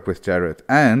breakup with Jared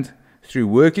and, through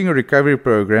working a recovery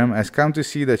program, has come to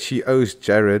see that she owes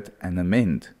Jared an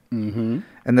amend. An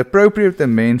appropriate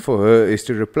amend for her is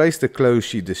to replace the clothes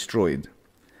she destroyed.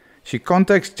 She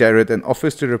contacts Jared and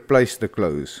offers to replace the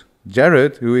clothes.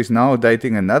 Jared, who is now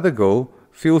dating another girl,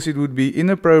 feels it would be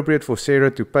inappropriate for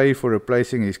Sarah to pay for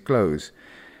replacing his clothes,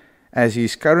 as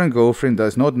his current girlfriend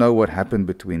does not know what happened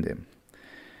between them.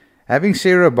 Having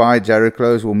Sarah buy Jared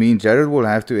clothes will mean Jared will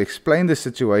have to explain the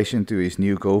situation to his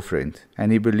new girlfriend,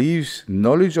 and he believes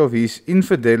knowledge of his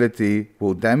infidelity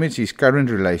will damage his current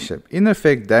relationship, in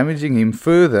effect damaging him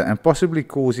further and possibly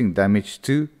causing damage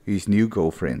to his new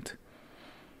girlfriend.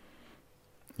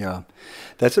 Yeah,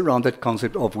 that's around that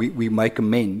concept of we make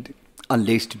amend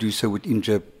unless to do so would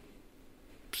injure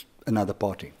another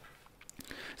party.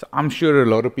 So I'm sure a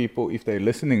lot of people, if they're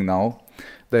listening now,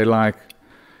 they're like,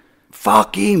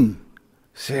 fuck him.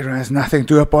 Sarah has nothing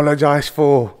to apologize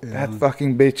for. Yeah. That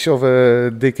fucking bitch of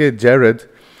a dickhead Jared.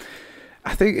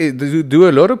 I think, do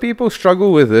a lot of people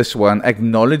struggle with this one,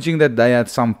 acknowledging that they had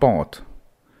some part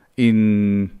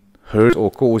in hurt or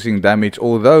causing damage,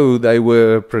 although they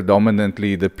were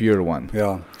predominantly the pure one?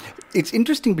 Yeah. It's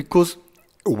interesting because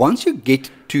once you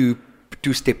get to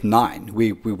step 9,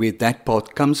 where that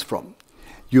part comes from,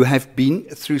 you have been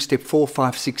through step 4,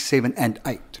 5, 6, 7, and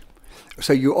 8.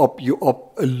 So you are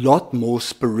a lot more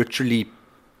spiritually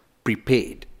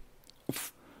prepared.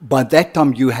 By that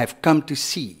time, you have come to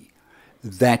see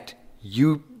that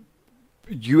you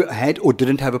had or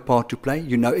didn't have a part to play.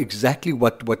 You know exactly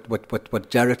what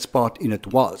Jared's part in it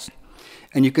was,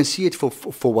 and you can see it for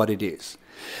what it is.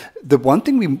 The one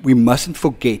thing we mustn't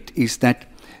forget is that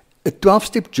a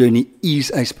 12-step journey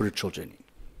is a spiritual journey.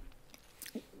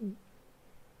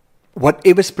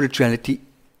 Whatever spirituality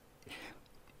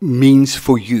means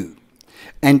for you.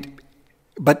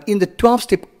 But in the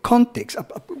 12-step context,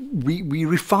 we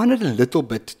refine it a little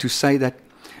bit to say that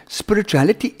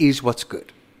spirituality is what's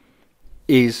good.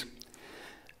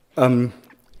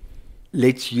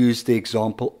 Let's use the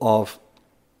example of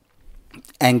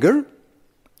anger.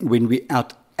 When we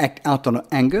act out on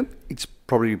anger, it's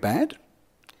probably bad.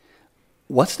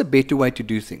 what's the better way to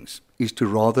do things? Is to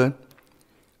rather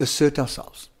assert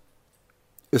ourselves.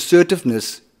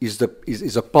 Assertiveness is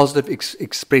a positive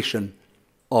expression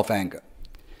of anger.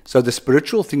 So the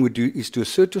spiritual thing we do is to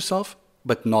assert yourself,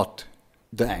 but not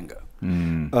the anger.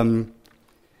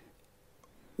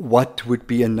 What would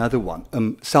be another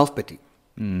one? Self-pity.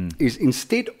 Is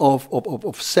instead of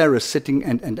Sarah sitting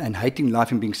and hating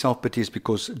life and being self-piteous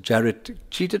because Jared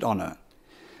cheated on her,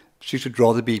 she should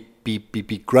rather be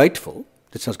grateful,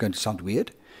 that's not going to sound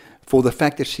weird, for the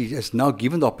fact that she has now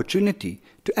given the opportunity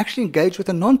to actually engage with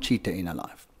a non-cheater in her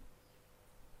life.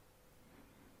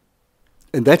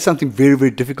 And that's something very,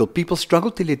 very difficult. People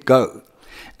struggle to let go.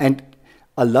 And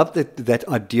I love that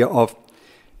idea of,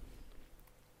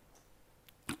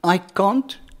 I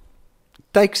can't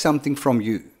take something from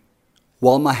you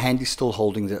while my hand is still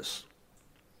holding this.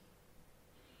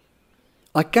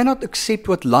 I cannot accept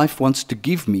what life wants to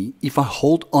give me if I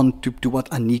hold on to what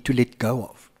I need to let go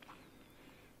of.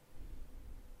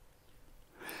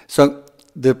 So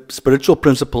the spiritual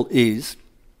principle is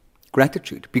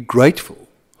gratitude. Be grateful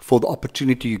for the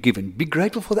opportunity you're given. Be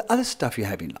grateful for the other stuff you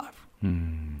have in life.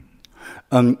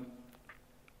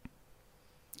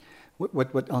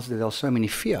 What else? There are so many.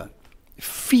 Fear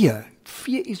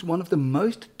is one of the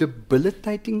most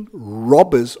debilitating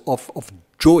robbers of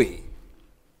joy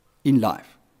in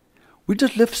life. We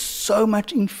just live so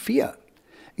much in fear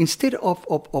instead of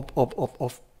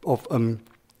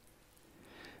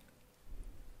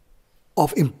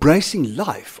embracing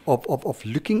life, of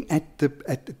looking at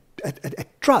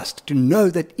trust, to know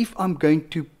that if I'm going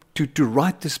to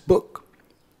write this book,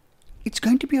 it's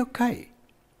going to be okay.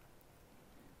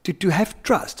 To have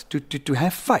trust, to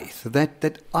have faith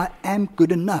that I am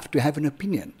good enough to have an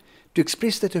opinion, to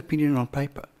express that opinion on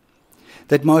paper,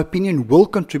 that my opinion will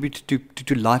contribute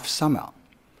to life somehow.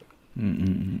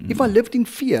 If I lived in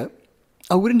fear,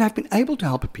 I wouldn't have been able to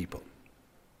help people.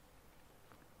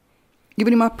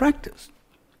 Even in my practice,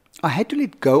 I had to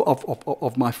let go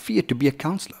of my fear to be a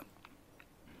counselor.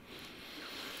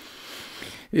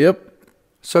 Yep.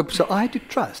 So I had to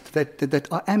trust that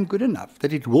I am good enough,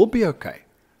 that it will be okay.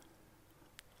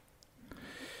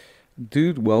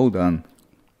 Dude, well done.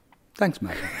 Thanks,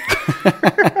 mate.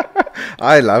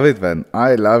 I love it, man.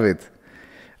 I love it.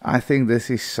 I think this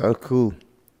is so cool.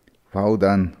 Well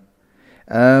done.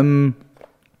 Have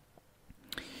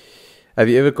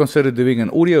you ever considered doing an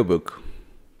audiobook?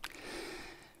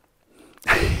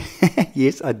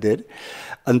 Yes, I did.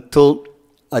 Until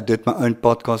I did my own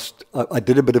podcast. I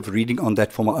did a bit of reading on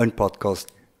that for my own podcast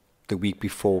the week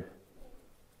before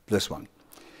this one.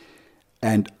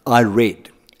 And I read.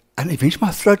 And eventually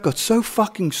my throat got so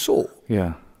fucking sore.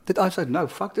 Yeah. That I said, no,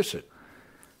 fuck this shit.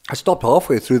 I stopped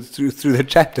halfway through the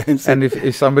chapter and said... And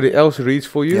if somebody else reads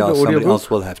for you, yeah, the somebody audiobook? else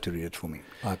will have to read it for me.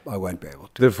 I won't be able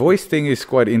to. The voice thing is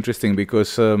quite interesting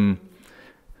because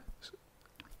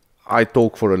I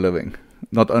talk for a living.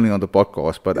 Not only on the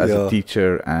podcast, but as a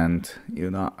teacher, and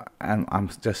and I'm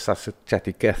just such a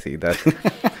chatty Cathy that.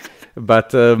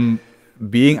 But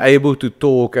being able to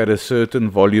talk at a certain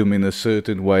volume in a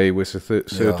certain way with a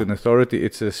certain authority,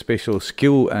 it's a special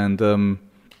skill. And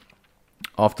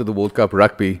after the World Cup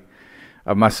rugby,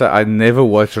 I must say I never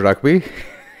watched rugby,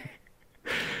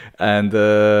 and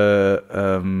I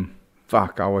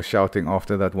was shouting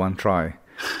after that one try.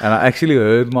 And I actually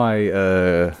heard my...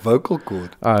 vocal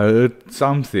cord. I heard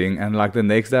something, and like the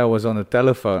next day I was on the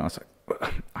telephone. I was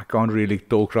like, I can't really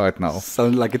talk right now.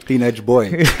 Sound like a teenage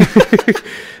boy.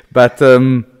 But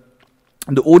the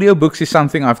audiobooks is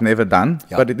something I've never done,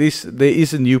 but there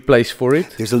is a new place for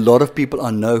it. There's a lot of people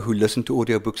I know who listen to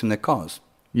audiobooks in their cars.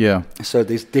 Yeah. So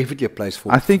there's definitely a place for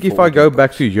it. I think if I go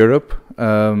back to Europe...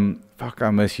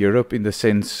 I miss Europe in the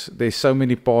sense there's so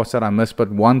many parts that I miss, but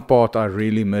one part I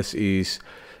really miss is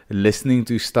listening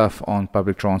to stuff on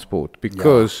public transport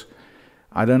because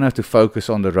I don't have to focus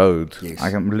on the road. Yes. I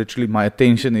can literally, my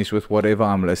attention is with whatever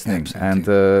I'm listening. Absolutely. And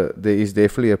there is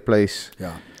definitely a place.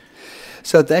 Yeah.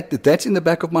 So that's in the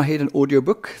back of my head, an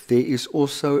audiobook. There is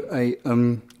also I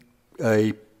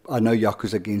know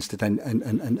Jaco's against it, and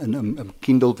a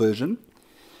Kindle version.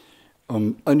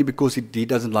 Only because he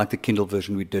doesn't like the Kindle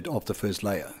version we did of the first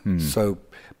layer. So,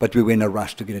 but we were in a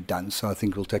rush to get it done. So I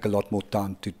think we'll take a lot more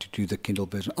time to do the Kindle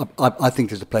version. I think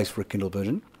there's a place for a Kindle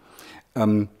version.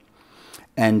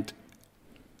 And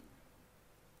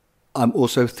I'm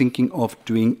also thinking of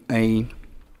doing a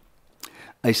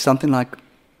something like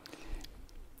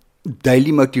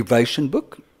daily motivation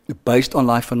book based on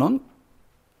Life Anon,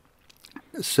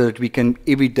 so that we can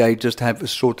every day just have a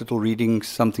short little reading,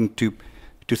 something to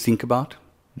think about,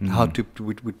 how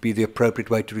would be the appropriate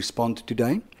way to respond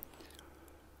today.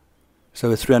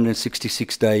 So a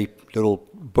 366-day little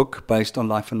book based on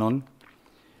Life Anon.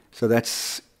 So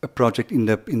that's a project in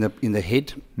the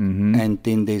head, and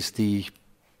then there's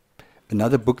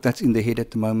another book that's in the head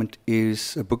at the moment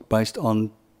is a book based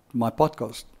on my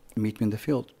podcast, Meet Me in the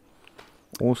Field.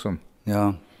 Awesome.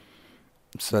 Yeah.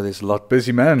 So there's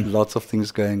busy man. Lots of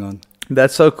things going on.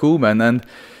 That's so cool, man. And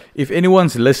if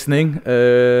anyone's listening,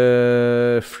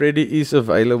 Freddie is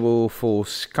available for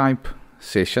Skype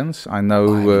sessions. I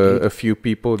know a few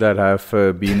people that have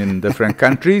been in different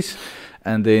countries,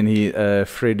 and then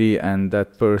Freddie and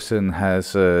that person has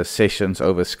sessions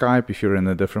over Skype. If you're in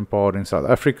a different part in South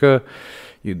Africa,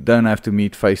 you don't have to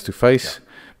meet face to face.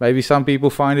 Maybe some people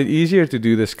find it easier to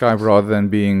do the Skype rather than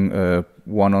being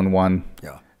one-on-one.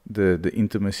 Yeah. The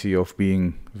intimacy of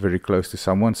being very close to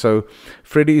someone. So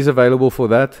Freddie is available for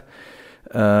that.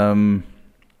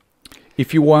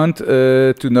 If you want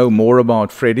to know more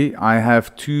about Freddie, I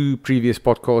have 2 previous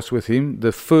podcasts with him.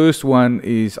 The first one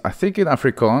is, I think, in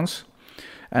Afrikaans,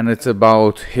 and it's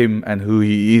about him and who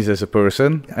he is as a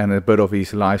person and a bit of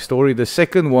his life story. The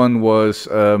second one was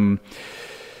an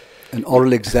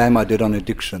oral exam I did on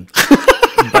addiction.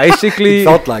 Basically, it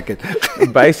felt like it.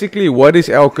 Basically, what is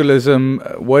alcoholism?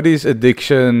 What is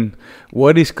addiction?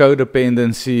 What is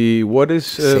codependency? What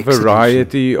is a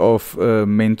variety of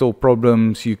mental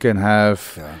problems you can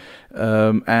have? Yeah.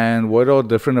 And what are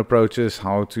different approaches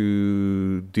how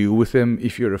to deal with them?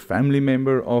 If you're a family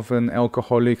member of an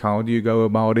alcoholic, how do you go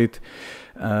about it?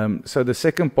 So the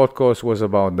second podcast was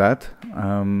about that.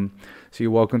 So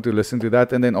you're welcome to listen to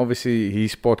that. And then obviously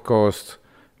his podcast,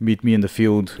 Meet Me in the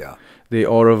Field. Yeah. There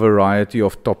are a variety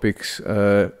of topics.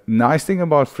 Nice thing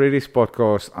about Freddie's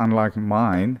podcast, unlike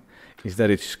mine, is that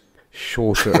it's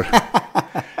shorter.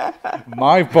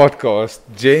 My podcast,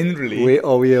 generally... Where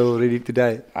are we already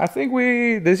today? I think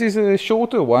this is a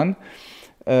shorter one.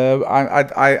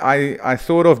 I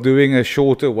thought of doing a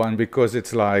shorter one because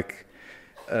it's like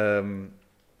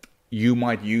you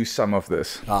might use some of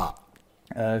this.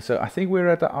 So I think we're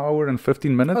at 1 hour and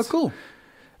 15 minutes. Oh, cool.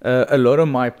 A lot of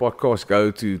my podcasts go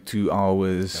to 2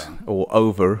 hours or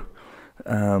over.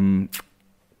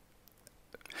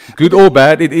 Good or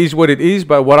bad, it is what it is.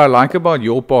 But what I like about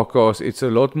your podcast, it's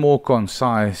a lot more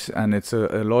concise and it's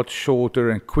a lot shorter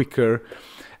and quicker.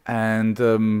 And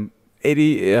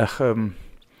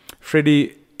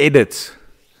Freddie edits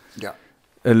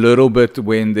a little bit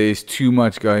when there's too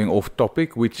much going off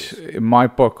topic, which in my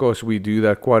podcast we do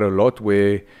that quite a lot,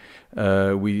 where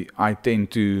I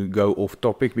tend to go off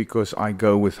topic because I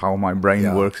go with how my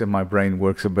brain works, and my brain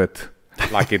works a bit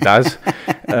like it does.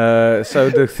 So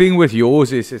the thing with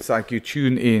yours is it's like you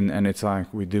tune in and it's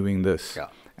like we're doing this. Yeah.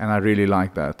 And I really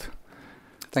like that.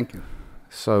 Thank you.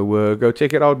 So go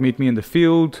check it out, Meet Me in the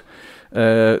Field.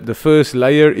 The first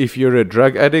layer, if you're a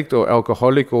drug addict or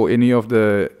alcoholic or any of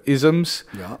the isms,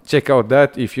 check out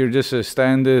that. If you're just a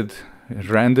standard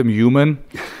random human,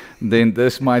 then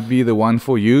this might be the one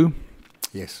for you.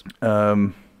 Yes.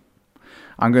 I'm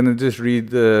going to just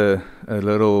read a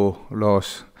little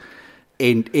loss.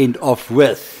 End off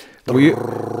with.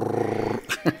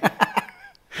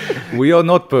 We are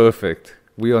not perfect.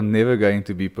 We are never going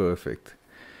to be perfect.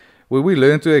 When we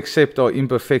learn to accept our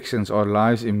imperfections, our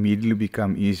lives immediately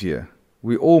become easier.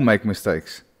 We all make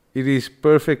mistakes. It is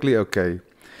perfectly okay.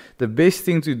 The best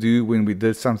thing to do when we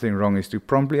did something wrong is to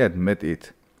promptly admit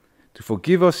it, to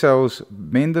forgive ourselves,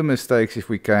 mend the mistakes if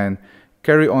we can,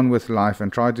 carry on with life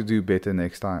and try to do better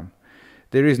next time.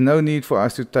 There is no need for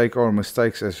us to take our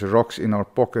mistakes as rocks in our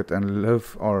pocket and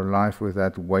live our life with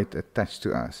that weight attached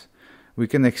to us. We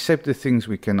can accept the things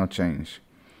we cannot change.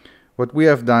 What we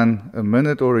have done a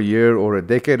minute or a year or a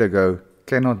decade ago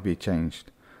cannot be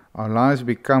changed. Our lives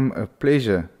become a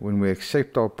pleasure when we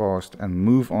accept our past and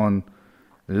move on,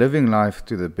 living life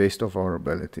to the best of our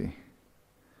ability.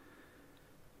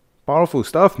 Powerful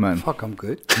stuff, man. Fuck, I'm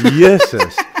good. Yes,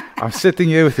 I'm sitting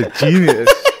here with a genius.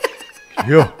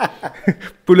 Yeah.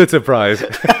 Pulitzer Prize.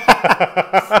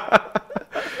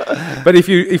 But if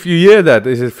you hear that,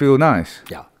 does it feel nice?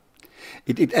 Yeah.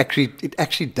 It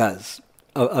actually does.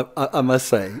 I must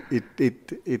say,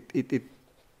 it.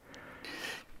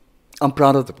 I'm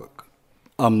proud of the book.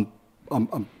 I'm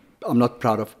not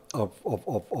proud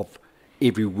of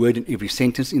every word and every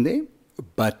sentence in there,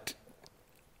 but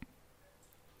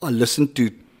I listened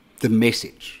to the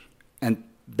message, and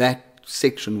that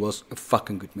section was a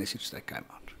fucking good message that came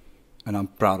out, and I'm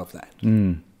proud of that.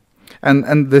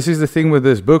 And this is the thing with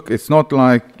this book. It's not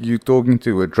like you talking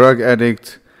to a drug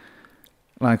addict.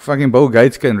 Like fucking Bill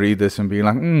Gates can read this and be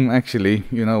like, actually,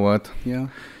 you know what? Yeah.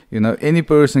 You know, any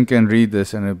person can read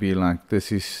this and it'll be like,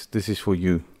 this is for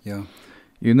you. Yeah.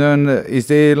 You know, and, is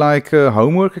there like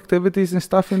homework activities and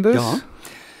stuff in this? Yeah.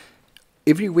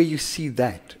 Everywhere you see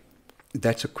that,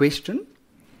 that's a question.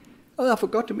 Oh, I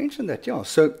forgot to mention that, yeah.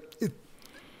 So,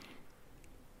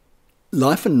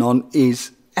 Life and Non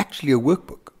is actually a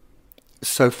workbook.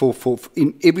 So, for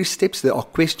in every steps there are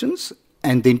questions,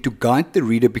 and then to guide the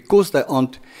reader, because they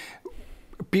aren't,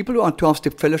 people who are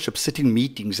 12-step fellowship sit in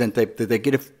meetings and they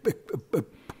get a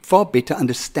far better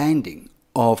understanding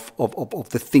of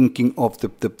the thinking, of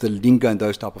the lingo and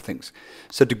those type of things.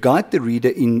 So to guide the reader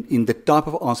in the type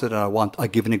of answer that I want, I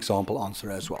give an example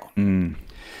answer as well.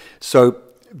 So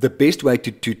the best way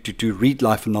to read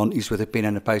Life and Non is with a pen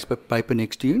and a paper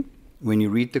next to you. When you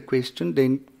read the question,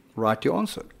 then write your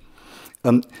answer.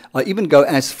 I even go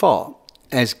as far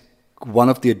as one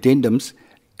of the addendums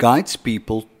guides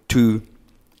people to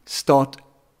start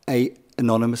a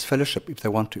anonymous fellowship if they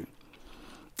want to.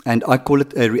 And I call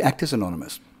it a Reactors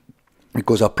Anonymous,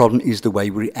 because our problem is the way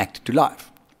we react to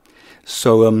life.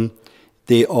 So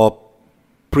there are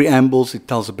preambles. It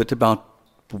tells a bit about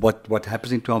what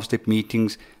happens in 12-step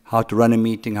meetings, how to run a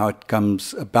meeting, how it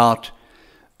comes about,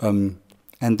 and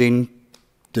then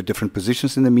the different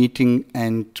positions in the meeting,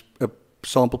 and a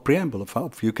sample preamble of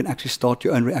how you can actually start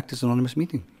your own Reactors Anonymous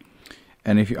meeting.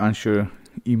 And if you're unsure,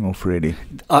 email Freddie.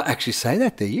 I actually say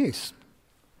that there, yes.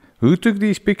 Who took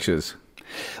these pictures?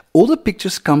 All the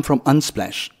pictures come from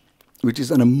Unsplash, which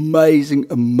is an amazing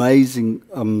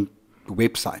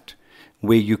website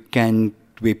where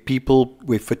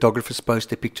photographers post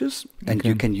their pictures, and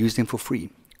you can use them for free.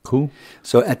 Cool.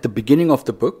 So at the beginning of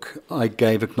the book, I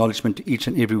gave acknowledgement to each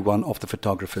and every one of the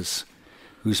photographers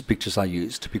whose pictures I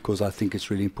used, because I think it's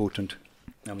really important.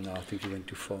 No, I think you went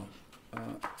too far.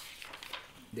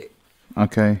 There.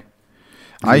 Okay.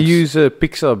 I use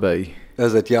Pixabay.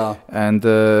 Is it? Yeah. And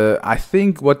I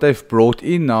think what they've brought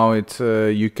in now, it's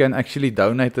you can actually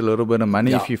donate a little bit of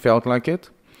money if you felt like it.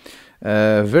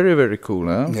 Very, very cool,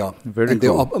 huh? Yeah. Very and cool.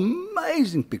 there are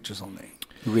amazing pictures on there.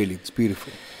 Really, it's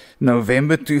beautiful.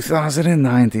 November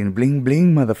 2019. Bling,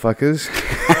 bling, motherfuckers.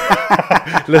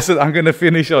 Listen, I'm going to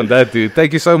finish on that, dude.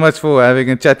 Thank you so much for having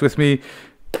a chat with me.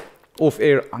 Off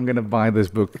air, I'm going to buy this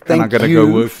book. Thank I'm going to you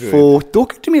go work for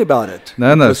talking to me about it.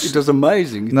 No. It was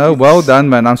amazing. No, well done,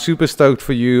 man. I'm super stoked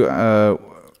for you.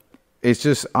 It's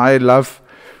just, I love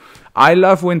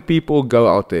when people go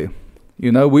out there.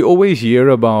 You know, we always hear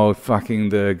about fucking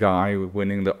the guy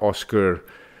winning the Oscar,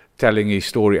 telling his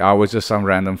story. I was just some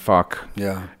random fuck.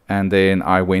 Yeah. And then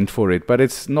I went for it. But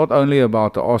it's not only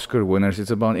about the Oscar winners,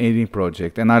 it's about any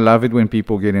project. And I love it when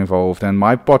people get involved. And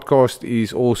my podcast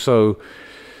is also,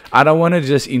 I don't want to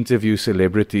just interview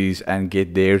celebrities and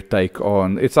get their take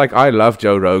on. It's like, I love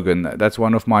Joe Rogan. That's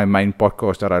one of my main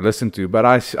podcasts that I listen to. But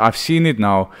I've seen it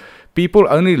now. People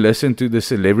only listen to the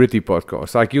celebrity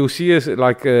podcasts. Like you'll see us,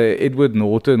 like Edward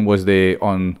Norton was there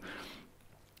on,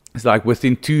 it's like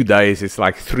within 2 days, it's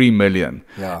like 3 million.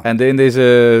 Yeah. And then there's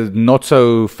a not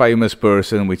so famous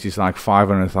person, which is like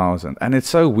 500,000. And it's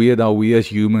so weird how we as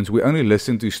humans, we only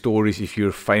listen to stories if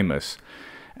you're famous.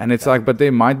 And it's like, but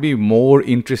there might be more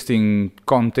interesting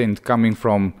content coming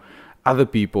from other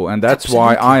people. And that's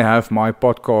why I have my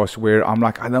podcast where I'm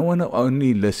like, I don't want to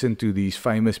only listen to these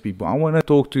famous people. I want to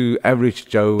talk to average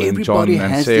Joe and John and Sarah. Everybody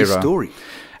has their story.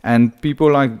 And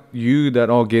people like you that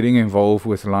are getting involved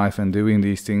with life and doing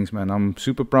these things, man, I'm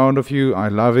super proud of you. I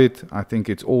love it. I think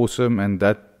it's awesome. And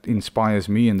that inspires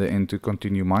me in the end to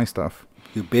continue my stuff.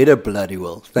 You better bloody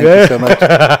well. Thank you so much.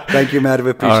 Thank you, Madhav.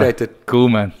 Appreciate it. Cool,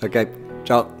 man. Okay.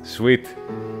 Ciao. Sweet.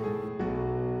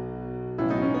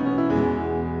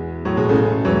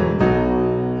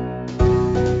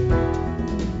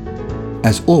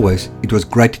 As always, it was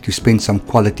great to spend some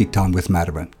quality time with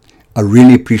Madhav. I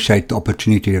really appreciate the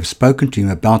opportunity to have spoken to him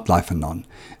about Life and Non,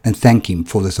 and thank him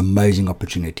for this amazing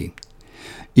opportunity.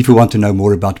 If you want to know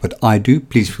more about what I do,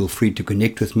 please feel free to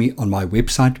connect with me on my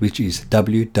website, which is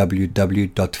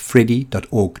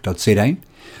www.freddie.org.za,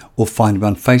 or find me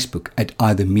on Facebook at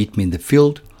either Meet Me in the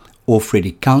Field or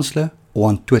Freddie Counselor, or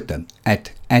on Twitter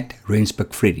at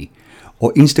Rensburg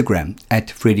or Instagram at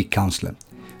Freddie Counselor.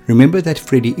 Remember that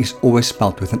Freddie is always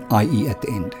spelled with an IE at the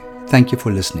end. Thank you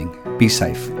for listening. Be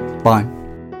safe. Bye.